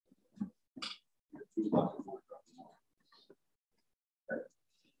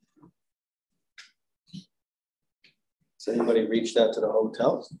 Has anybody reached out to the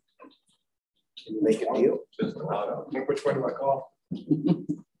hotels? Can you make a deal? Which way do I call?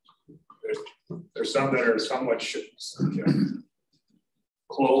 There's some that are somewhat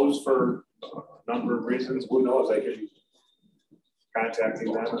closed for a number of reasons. Who knows? I could be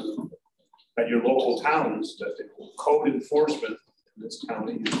contacting them at your local towns, that the code enforcement in this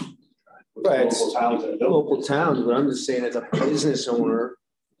county. Right, Local towns, but I'm just saying as a business owner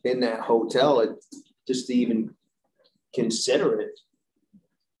in that hotel, just to even consider it.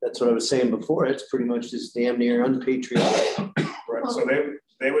 That's what I was saying before. It's pretty much just damn near unpatriotic. Right. So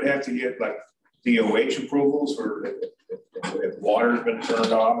they would have to get like DOH approvals for if water's been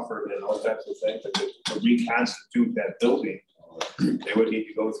turned off or those types of things to reconstitute that building. They would need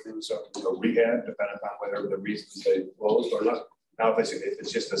to go through some rehab, depending on whatever the reasons they closed or not. Now, if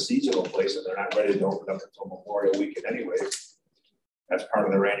it's just a seasonal place and they're not ready to open up until Memorial Weekend anyway, that's part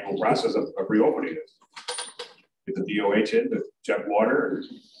of their annual process of reopening it. Get the DOH in to check water.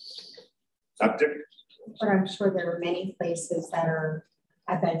 Not different. But I'm sure there are many places that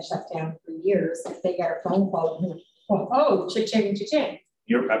have been shut down for years. If they get a phone call, oh, cha-ching, cha-ching.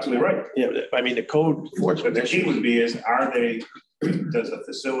 You're absolutely right. Yeah, I mean, the code enforcement. But the key would be is, does the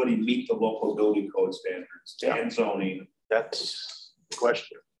facility meet the local building code standards and zoning? That's the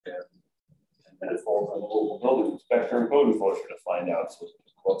question. Yeah. And then it falls on the local building inspector and code enforcement to find out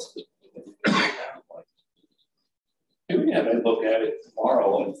what's the yeah, they look at it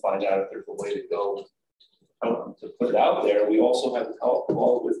tomorrow and find out if there's a way to go to put it out there. We also have the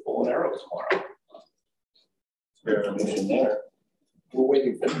call with Bow and Arrow tomorrow. Fair mission there. We're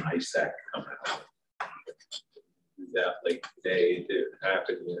waiting for the ISAC to come out. That late today to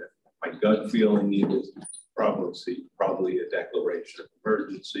happen. My gut feeling is probably a declaration of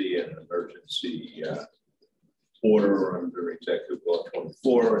emergency and an emergency order under Executive Law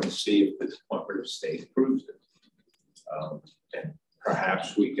 24 and see if the Department of State approves it. And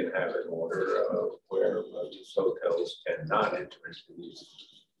perhaps we can have an order where these hotels cannot enter into these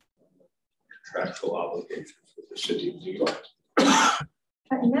contractual obligations with the city of New York.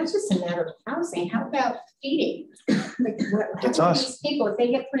 And that's just a matter of housing. How about feeding? Like, That's us. These people, if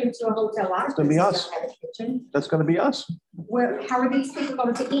they get put into a hotel, it's going to be us. That's going to be us. How are these people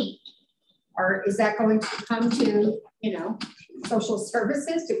going to eat? Or is that going to come to, social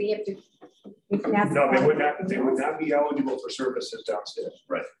services to be able to? No, they would not. They would not be eligible for services downstairs.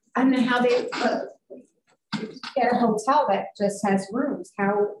 Right. I don't know how they get a hotel that just has rooms.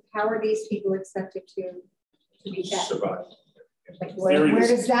 How are these people accepted to be fed? Survive. Like where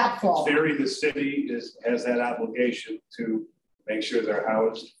does that fall? In theory, the city has that obligation to make sure they're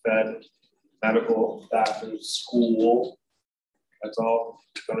housed, fed, medical, doctors, school. That's all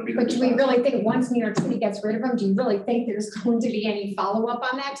going to be. But do we really think once New York City gets rid of them, do you really think there's going to be any follow-up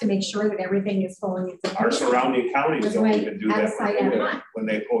on that to make sure that everything is falling into place? Our surrounding counties don't even do that when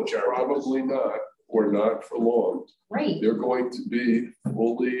they poach our. Probably not, or not for long. Right. They're going to be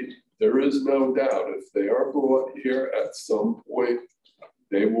fully, there is no doubt if they are brought here at some point,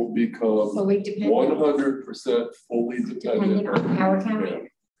 they will become 100% fully dependent on our county. And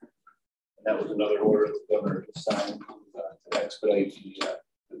that was another order the governor just signed to expedite the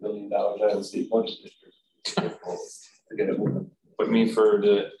 $1 billion out of the state budget district to get it moving. But me for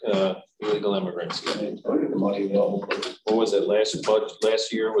the illegal immigrants. The money available. What was it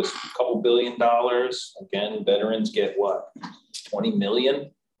last year was a couple $2 billion. Again, veterans get what? 20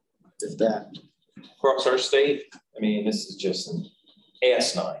 million? If that. Across our state. I mean, this is just an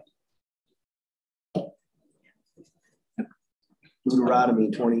asinine. Deuteronomy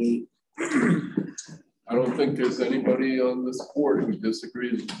 28. I don't think there's anybody on this board who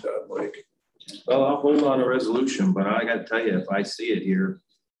disagrees with that, Mike. Well, I'll hold on a resolution, but I got to tell you, if I see it here,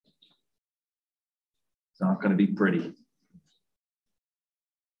 It's not going to be pretty.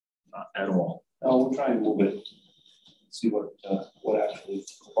 Not at all. Oh, we'll try and move it. See what actually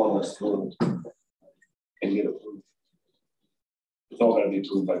follows through and get approved. It's all going to be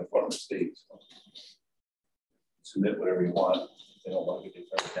approved by the Department of State. So submit whatever you want. They don't want to get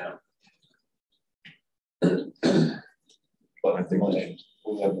it down. But I think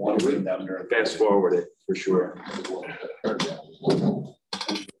we'll have one written down there. Fast forward it for sure.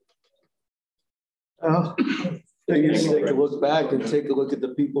 Oh, you just take a look back and take a look at the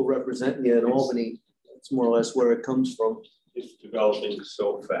people representing you in Albany. That's more or less where it comes from. It's developing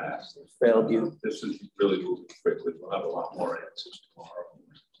so fast. It failed you. This is really moving quickly. We'll have a lot more answers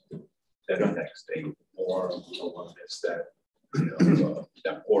tomorrow. Then the next day, more on this, that,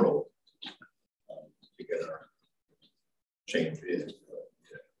 that portal to get our change in.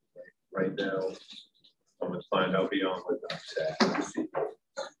 Right now, I'm going to find out beyond what I'm saying.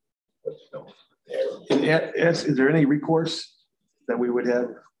 Is there any recourse that we would have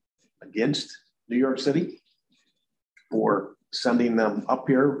against New York City for sending them up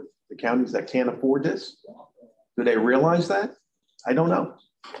here, the counties that can't afford this? Do they realize that? I don't know.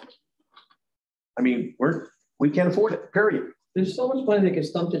 I mean, we can't afford it, period. There's so much money that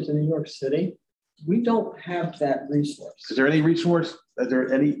gets dumped into New York City. We don't have that resource. Is there any resource?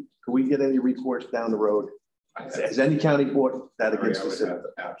 Can we get any recourse down the road? Has any county fought that against the city? I have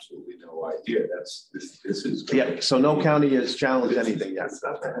absolutely no idea. This is yeah. So no county has challenged anything yet. It's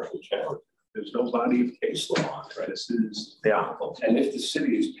not that much challenge. There's no body of case law. Right? This is awful. And if the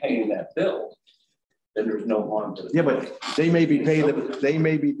city is paying that bill, then there's no harm to the yeah, but they may be paying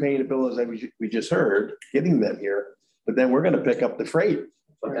the bill as we just heard, getting them here, but then we're going to pick up the freight.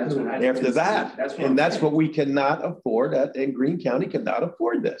 But that's what after that, that's what we cannot afford. And Greene County cannot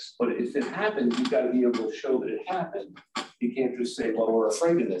afford this. But if it happens, you've got to be able to show that it happened. You can't just say, "Well, we're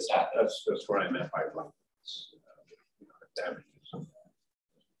afraid of this happening." That's where I'm at.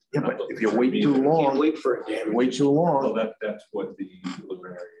 Yeah, but if you wait too long, wait for it. Wait too long. Well, that's what the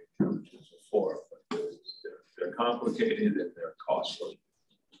preliminary challenges are for. But they're complicated and they're costly.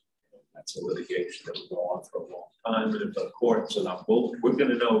 That's a litigation that will go on for a long time, and if the courts and we're going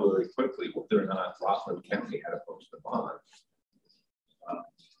to know very quickly whether or not Rockland County had to post a bond.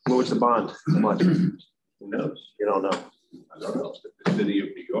 What was the bond? How much? Who knows? You don't know. I don't know. The city of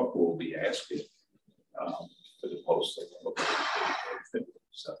New York will be asking for the posting of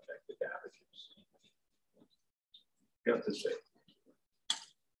subject to damages. You have to say,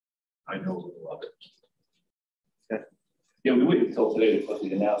 I know a little of it. Yeah, we waited until today to put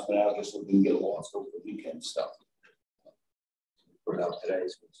the announcement out just so we can get lost over the weekend stuff. Put it out today,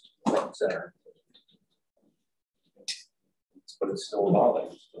 so it's front and center. But it's still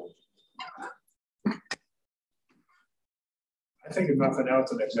evolving. I think if nothing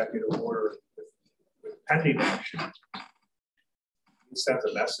else, an executive order with pending action, it sends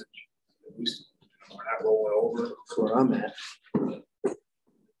a message. At least we're not rolling over. That's where I'm at. I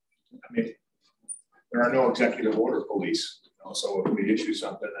mean, there are no executive order police. So if we issue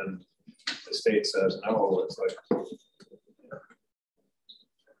something and the state says no, it's like,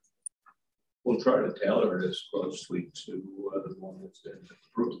 we'll try to tailor it as closely to the one that's been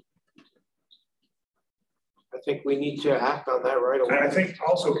approved. I think we need to act on that right away. And I think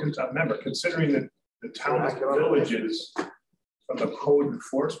also, remember, considering that the towns and villages, from the code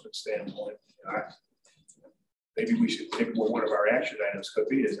enforcement standpoint, maybe we should think what one of our action items could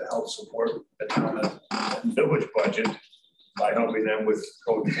be is to help support the town and village budget by helping them with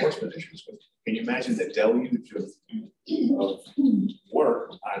code enforcement issues. But can you imagine the deluge of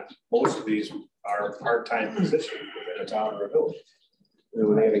work on most of these are part-time positions within a town or a village?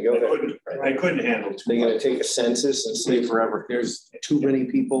 They couldn't handle too They're going to much. take a census and see forever. There's too many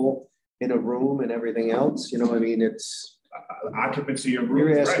people in a room and everything else. You know, I mean, it's occupancy of rooms.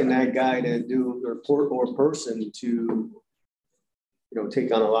 You're asking that guy to do or person to,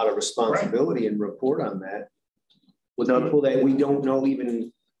 take on a lot of responsibility and report on that. Without people that we don't know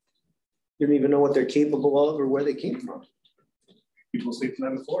didn't even know what they're capable of or where they came from. People sleeping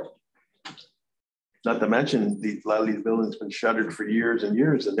on the floor. Not to mention, a lot of these buildings been shuttered for years and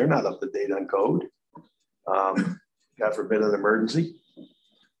years, and they're not up to date on code. God forbid an emergency.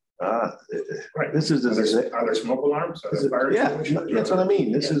 Right. This is are there smoke alarms? Are there fire extinguishers? That's what I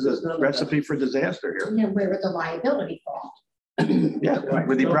mean. This is a recipe for disaster here. And then where would the liability fall? Yeah,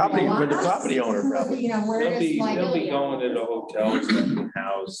 with the property owner probably. Where They'll does be going into hotels that can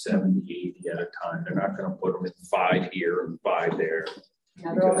house 70, 80 at a time. They're not going to put them in 5 here and 5 there.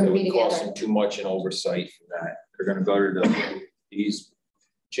 Now they're all Because going it to be would cost together. them too much in oversight for that. They're going to go to these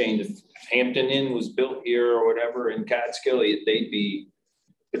chain. If Hampton Inn was built here or whatever in Catskill, they'd be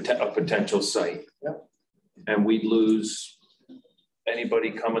a potential site. Yep. and we'd lose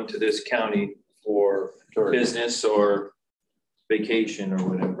anybody coming to this county for business or vacation or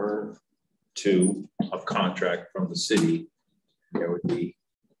whatever to a contract from the city, there would be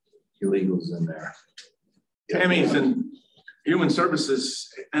illegals in there. Tammy's in Human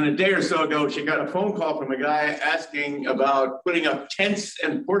Services, and a day or so ago, she got a phone call from a guy asking about putting up tents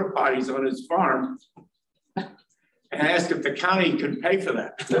and porta potties on his farm, and asked if the county could pay for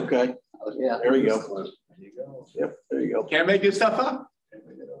that. Okay. Yeah. There we go. There you go. Yep, there you go. Can't make this stuff up.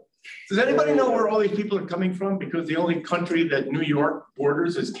 Does anybody know where all these people are coming from? Because the only country that New York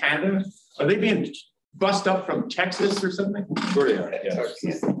borders is Canada. Are they being bussed up from Texas or something? Sure they are,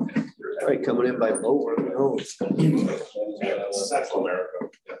 yes. Right, coming in by boat. Central America.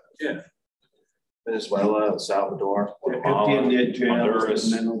 Yeah. Venezuela, El Salvador, Honduras,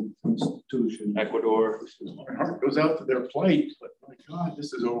 Honduras, institution. Ecuador. My heart goes out to their plight, but my God,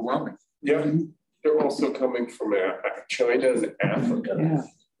 this is overwhelming. Yeah, they're also coming from China and Africa,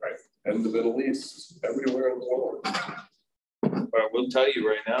 right, and the Middle East, everywhere in the world. But I will tell you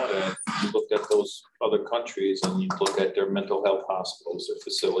right now that you look at those other countries and you look at their mental health hospitals or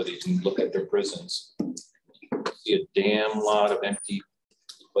facilities and you look at their prisons, you see a damn lot of empty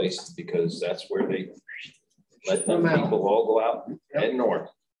places because that's where they let them people all go out and north.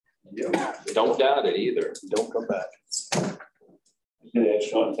 Yeah. Don't doubt it either. Don't come back. Yeah,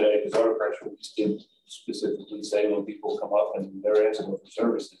 Sean today, because our press release did specifically say when people come up and they're asking for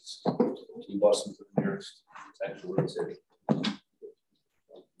services, we bus them to the nearest sanctuary city.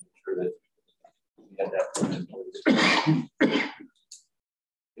 Sure that we had that in place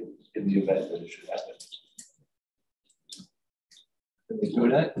in the event that it should happen. Can we do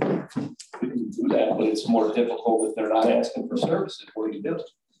that? We can do that, but it's more difficult if they're not asking for services. What do you do?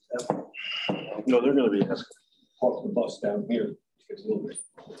 No, they're going to be asking. Park the bus down here.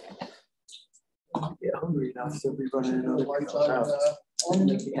 Yeah, hungry enough to be running another house.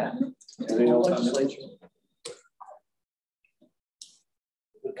 Yeah. Anything else on the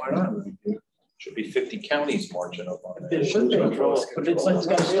Why not? Should be 50 counties marching up on that. It should be, but it's like, it's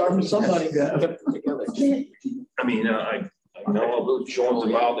got to start with somebody. I mean, I know Sean's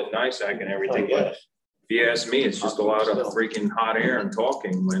involved in NISAC and everything, but if you ask me, it's just a lot of freaking hot air and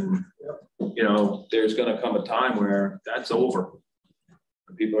talking when, you know, there's going to come a time where that's over.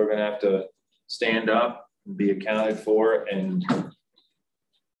 People are going to have to stand up and be accounted for and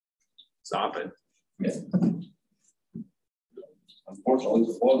stop it. Yeah. Unfortunately,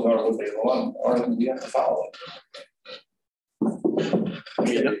 the laws are what they are, and we have to follow it. I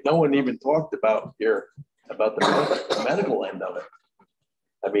mean, no one even talked about here about the medical end of it.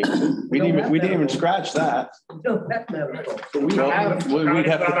 I mean, we didn't even scratch that. No, that's medical. So we have we'd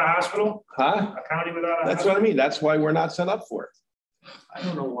have to, a hospital? huh? A county without a That's what I mean. That's why we're not set up for it. I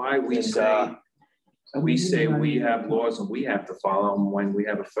don't know why we say we have laws and we have to follow them when we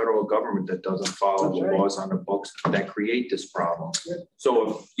have a federal government that doesn't follow the laws on the books that create this problem.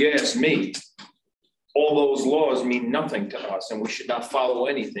 So if you ask me, all those laws mean nothing to us and we should not follow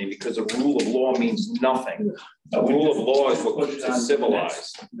anything because a rule of law means nothing. A rule of law is what puts us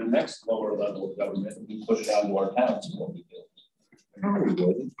civilized. The next lower level of government, we push it on to our towns and what we do. No, we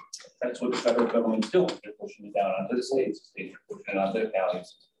wouldn't. That's what the federal government's doing. They're pushing it down onto the states. The states are pushing it onto the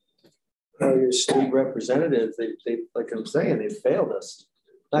counties. Your state representatives, they, like I'm saying, they failed us.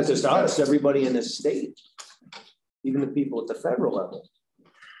 Not just us, everybody in this state, even the people at the federal level.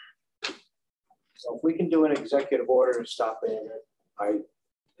 So if we can do an executive order to stop it, I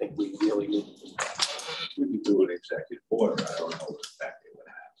think we really need to. We can do an executive order. I don't know exactly what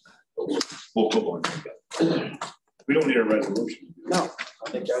happened, but we'll put one together. We don't need a resolution. No, I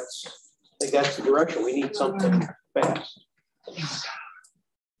think that's the direction. We need something fast.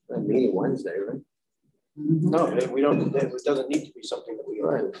 That meeting Wednesday, right? No, we don't. It doesn't need to be something that we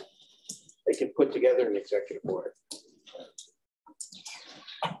learn. They can put together an executive order.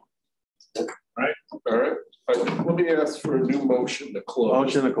 Right. All right. Let me ask for a new motion to close.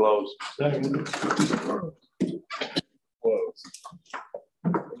 Motion to close. Close.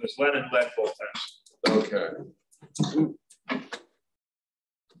 There's lead and lead both times. Okay.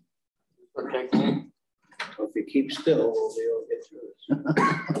 Okay. If you keep still, we'll be able to get through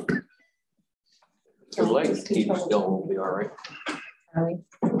this. Your legs keep still, we'll be all right. Charlie,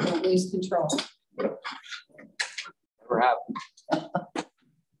 don't lose control. Never happened.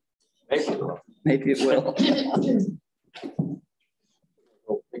 Maybe it will. Maybe it will.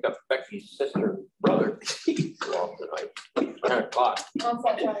 We'll pick up Becky's sister and brother off tonight. 10 o'clock.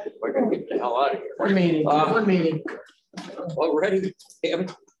 We're gonna get the hell out of here. One meeting. One meeting. Already? Damn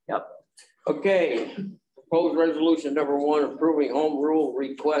it. Yep. Okay. Proposed resolution number 1, approving home rule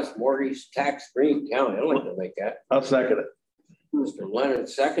request mortgage tax Greene County. I'd like to make that. I'll second it. Mr. Leonard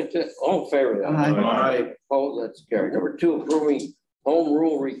seconds it. All in favor of that? Aye. Opposed, that's carried. Number 2, approving home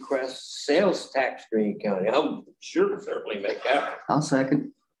rule request sales tax Greene County. I'll certainly make that. I'll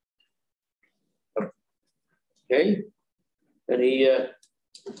second. Okay. Any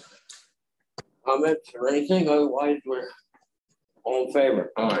comments or anything? Otherwise, we're all in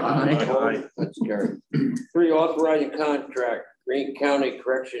favor. Aye. That's carried. 3, authorizing contract Greene County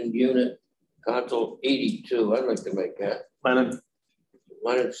Correction Unit Console 82. I'd like to make that.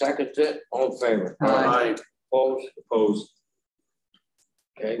 Leonard seconds it. All in favor. Aye. Opposed? Opposed.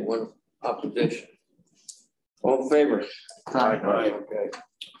 Okay, 1 opposition. All in favor. Aye. Okay.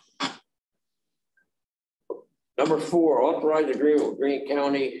 Number 4, authorize agreement with Greene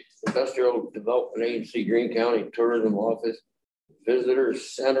County Industrial Development Agency, Greene County Tourism Office, Visitor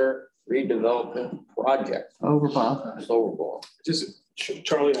Center Redevelopment Project. Overball. Just,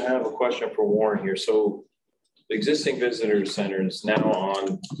 Charlie, I have a question for Warren here. So the existing visitor center is now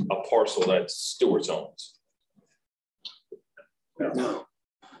on a parcel that Stewart's owns. No.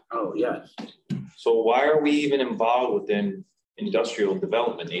 Oh, yes. So why are we even involved within Industrial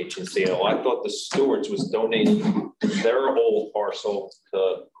Development Agency? Oh, I thought the Stewart's was donating their old parcel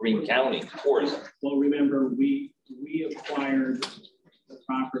to Greene County Tourism. Well, remember, we acquired the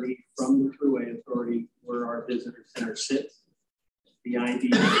property from the Thruway Authority where our visitor center sits. The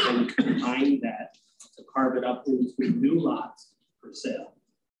idea is then to combine that, to carve it up into new lots for sale.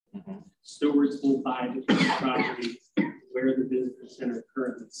 Stewart's will buy the property where the visitor center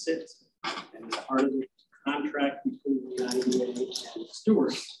currently sits. And as part of the contract between the IDA and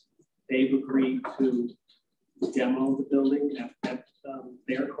Stewart's, they've agreed to demo the building at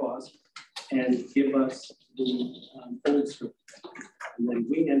their cost and give us the old structure. And then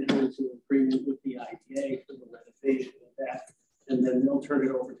we enter into an agreement with the IDA for the renovation of that, and then they'll turn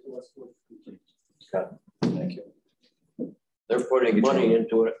it over to us for the completion. Okay, thank you. They're putting money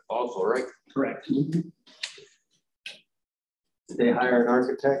into it also, right? Correct. Did they hire an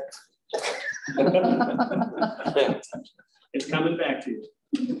architect? It's coming back to you.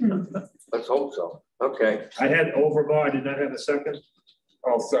 Let's hope so. Okay. I had Overball. I did not have a second.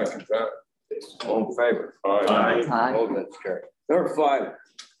 I'll second that. All in favor? Aye. Oh, that's carried. Number 5,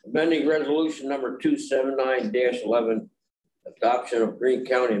 amending resolution number 279-11, adoption of Greene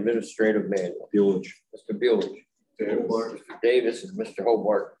County Administrative Manual. Buellage. Mr. Buellage. Mr. Davis and Mr.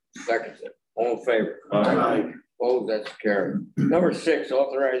 Hobart seconds it. All in favor? Aye. Oh, that's carried. Number 6,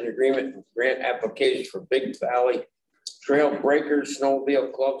 authorizing agreement with grant applications for Big Valley Trail Breakers,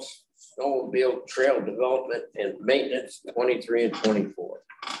 Snowmobile Clubs, Snowmobile Trail Development and Maintenance 23 and 24.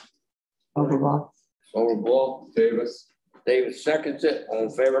 Overball. Davis seconds it. All in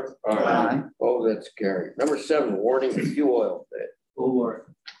favor? Aye. Oh, that's carried. Number 7, warning of fuel oil bid. Hobart.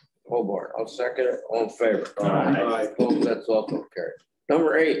 I'll second it. All in favor? Aye. Oh, that's also carried.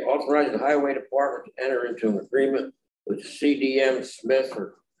 Number 8, authorizing the Highway Department to enter into an agreement with CDM Smith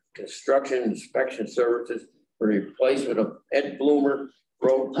for construction inspection services for the replacement of Ed Bloomer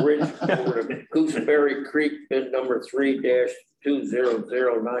Road Bridge over the Gooseberry Creek, bid number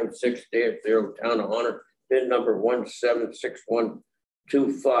 3-20096-0, Town of Hunter, bid number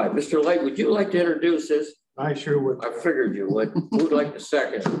 176125. Mr. Lake, would you like to introduce this? I sure would. I figured you would. Who'd like to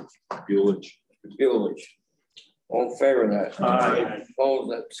second? Buellage. Buellage. All in favor of that? Aye.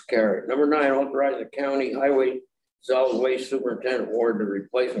 Opposed, that's carried. Number 9, authorize the county highway solid waste superintendent award the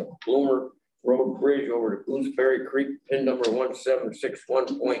replacement of Bloomer Road Bridge over to Gooseberry Creek, pin number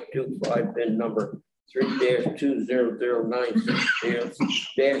 1761.25, pin number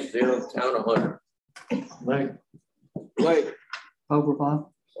 3-20096-0, Town of Hunter. Blake.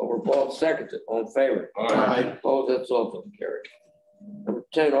 Overball seconds it. All in favor? Aye. Opposed, that's also carried. Number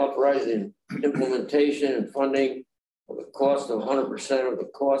 10, authorizing implementation and funding of the cost of 100% of the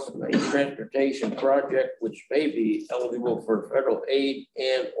cost of a transportation project which may be eligible for federal aid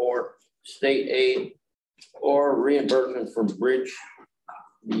and or state aid or reimbursement from Bridge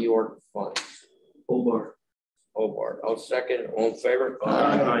New York funds. Hobart. I'll second. All in favor?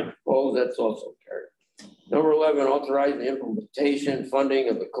 Aye. Opposed, that's also carried. Number 11, authorizing the implementation funding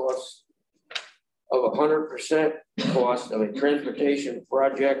of the cost of 100% cost of a transportation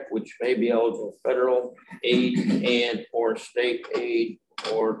project which may be eligible for federal aid and or state aid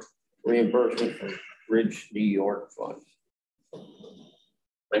or reimbursement from Bridge New York funds.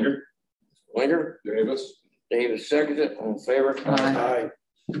 Linger? Davis seconds it. All in favor? Aye.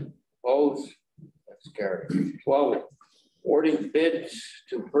 Opposed? That's carried. 12, Awarding bids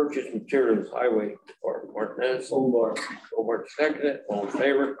to purchase materials, Highway Department. Martinez. Hobart seconded. All in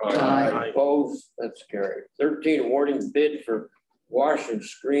favor? Aye. Opposed? That's carried. 13, awarding bid for wash and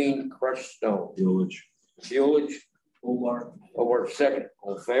screen crushed stone. Fuelage. Hobart second.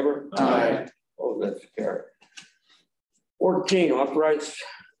 All in favor? Aye. Oh, that's carried. 14, authorized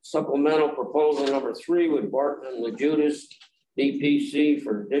supplemental proposal number 3 with Barton and LaJudas DPC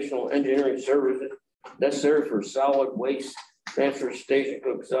for additional engineering services necessary for solid waste transfer station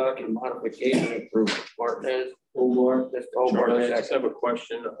Coxsackie modification improvement. Martinez. Charlie, I just have a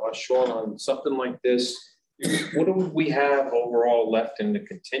question, Sean, on something like this. What do we have overall left in the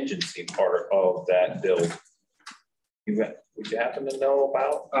contingency part of that bill? Would you happen to know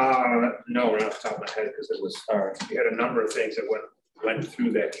about? No, right off the top of my head, because it was, we had a number of things that went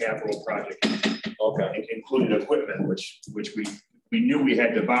through that capital project. Okay. Including equipment, which we knew we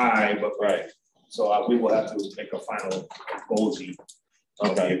had to buy, but so we will have to make a final bogey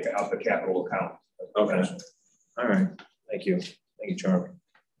of the capital account. Okay. All right. Thank you. Thank you, Charlie.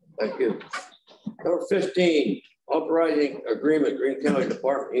 Thank you. Number 15, authorizing agreement, Greene County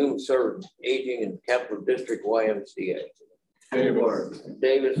Department of Human Services, Aging and Capital District YMCA.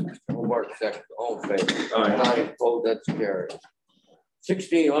 Davis, Hobart second. All in favor? Aye. Opposed? That's carried.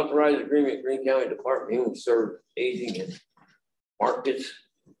 16, authorized agreement, Greene County Department of Human Services, Aging and Markets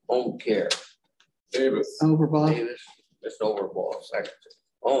Home Care. Davis. Overball. Davis, Mr. Overball, second.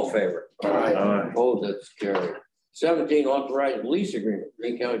 All in favor? Aye. Opposed? That's carried. 17, authorized lease agreement,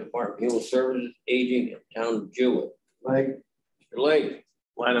 Greene County Department of Human Services, Aging and Town of Jewett. Mr. Lake.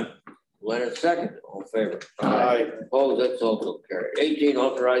 Leonard second. All in favor? Aye. Opposed? That's also carried. 18,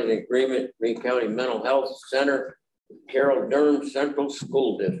 authorizing agreement, Greene County Mental Health Center, Carroll Durham Central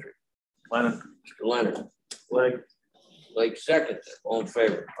School District. Mr. Leonard. Lake second. All in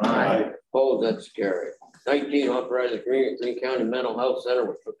favor? Aye. Opposed? That's carried. 19, authorized agreement, Greene County Mental Health Center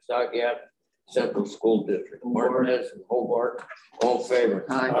with Coxsackie Central School District. Martinez and Hobart. All in favor?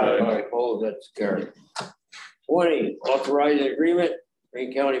 Aye. Opposed? That's carried. 20, authorizing agreement,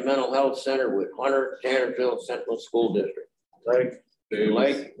 Greene County Mental Health Center with Hunter Tannerville Central School District. Mr.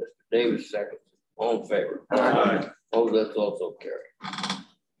 Davis second. All in favor? Aye. Opposed? That's also carried.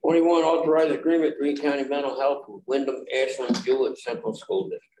 21, authorized agreement, Greene County Mental Health with Wyndham Ashland Jewett Central School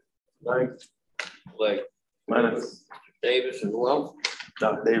District. Davis and Wells.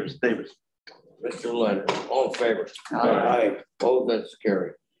 Davis. Mr. Leonard. All in favor? Aye. Opposed? That's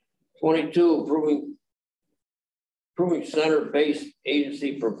carried. 22, approving center-based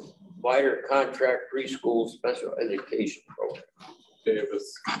agency provider contract preschool special education program.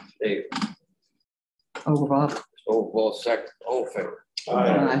 Davis. Overball. Overball second. All in favor?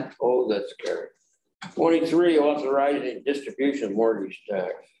 Aye. Oh, that's carried. 23, authorizing distribution of mortgage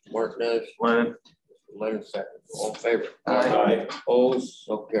tax. Martinez. Leonard second. All in favor? Aye. Opposed?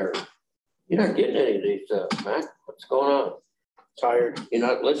 So carried. You're not getting any of these, Mac. What's going on? Tired? You're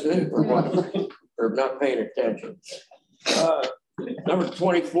not listening or what? Or not paying attention? Number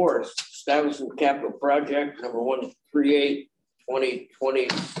 24, establishing capital project. Number 138, 2020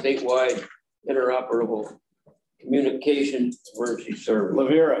 statewide interoperable communication emergency service.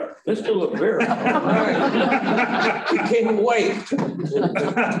 Mr. Lavera. All right. You can't wait.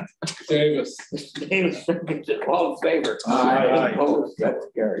 Davis. Davis, all in favor? Aye. Opposed? That's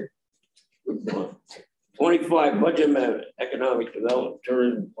carried. Good one. 25, budget amendment, economic development,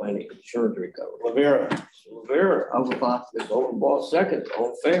 tourism planning, insurance recovery. Lavera. Overball. Ms. Overball, second. All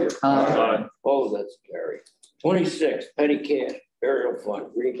in favor? Aye. Opposed? That's carried. 26, petty cash burial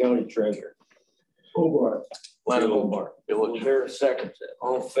fund, Greene County Treasurer. Hobart. Hobart. Lavera, second.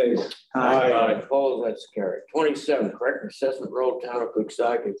 All in favor? Aye. Opposed? That's carried. 27, correct assessment road, town of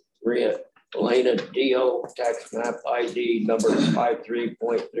Coxsackie, Maria Elena DO, tax map ID number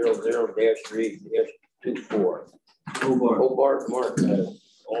 53.00-3-24. Hobart Martinez.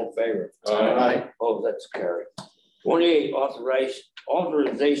 All in favor? Aye. Oh, that's carried. 28,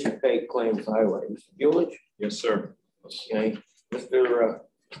 authorization to pay claims highway. Mr. Buelich? Yes, sir. Okay. Mr.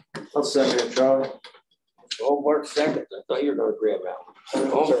 I'll second it, Charlie. Hobart second. I thought you were going to agree on that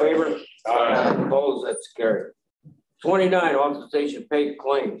one. All in favor? Aye. Opposed? That's carried. 29, authorization to pay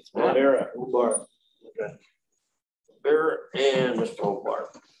claims. Hobart. Bear and Mr.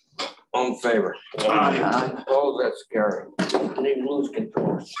 Hobart. All in favor? Aye. Opposed? That's carried. Didn't even lose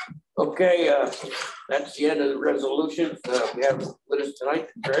control. Okay, that's the end of the resolutions. We have with us tonight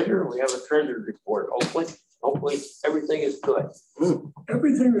the treasurer. We have a treasurer report. Hopefully everything is good.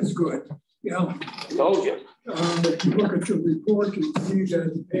 Everything is good. Yeah. Told you. If you look at your report, you see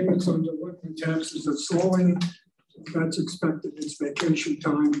that the payments on delinquent taxes are slowing. That's expected. It's vacation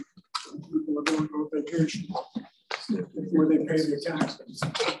time. People are going on vacation. before they pay their taxes.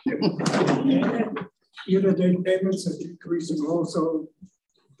 Year-to-date payments are decreasing also.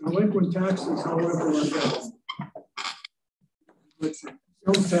 Delinquent taxes, however, are down.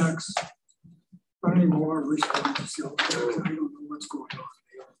 Sales tax, running more respect to sales tax. I don't know what's going on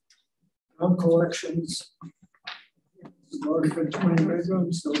there. Collections, it's already been 20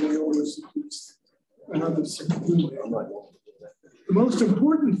 million, so they owe us at least another 16 million. The most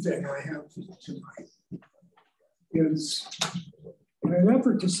important thing I have tonight is, in an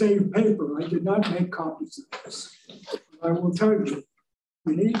effort to save paper, I did not make copies of this. But I will tell you,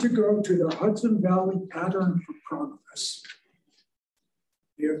 you need to go to the Hudson Valley Pattern for Progress.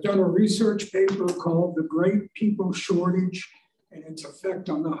 They have done a research paper called The Great People Shortage and Its Effect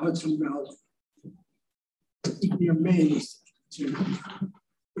on the Hudson Valley. You'd be amazed to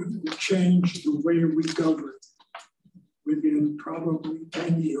change the way we govern within probably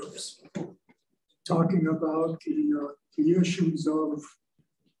 10 years. Talking about the issues of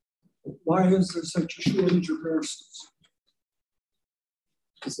why is there such a shortage of nurses?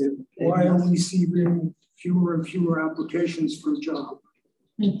 Why are we receiving fewer and fewer applications for a job?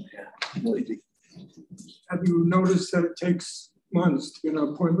 Have you noticed that it takes months to get an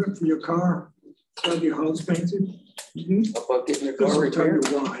appointment for your car, have your house painted? About getting your car repaired?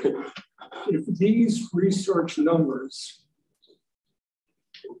 I'll tell you why. If these research numbers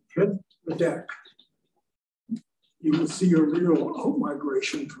hit the deck, you will see a real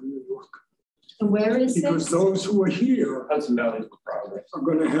out-migration from New York. And where is this? Because those who are here Hudson Valley Progress are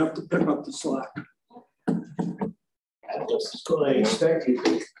going to have to pick up the slack. That's what I expected.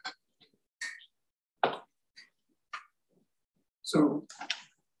 So,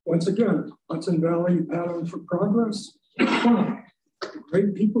 once again, Hudson Valley Pattern for Progress.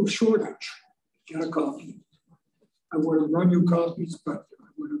 Great people shortage. Get a copy. I would have run you copies, but I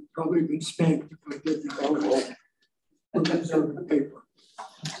would have probably been spanked if I did that. Preserve the paper.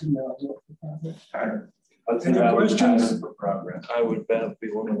 Any questions? I would bet if we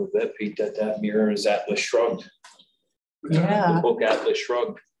went with that, Pete, that mirrors Atlas Shrugged. Yeah. The book Atlas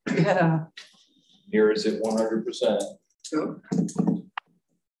Shrugged. Yeah. Mirrors it 100%.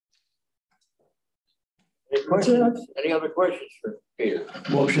 Any questions? Any other questions for Peter?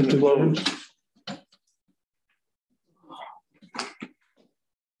 Motion to close.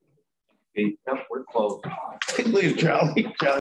 Pete, no, we're closed. Leave Charlie.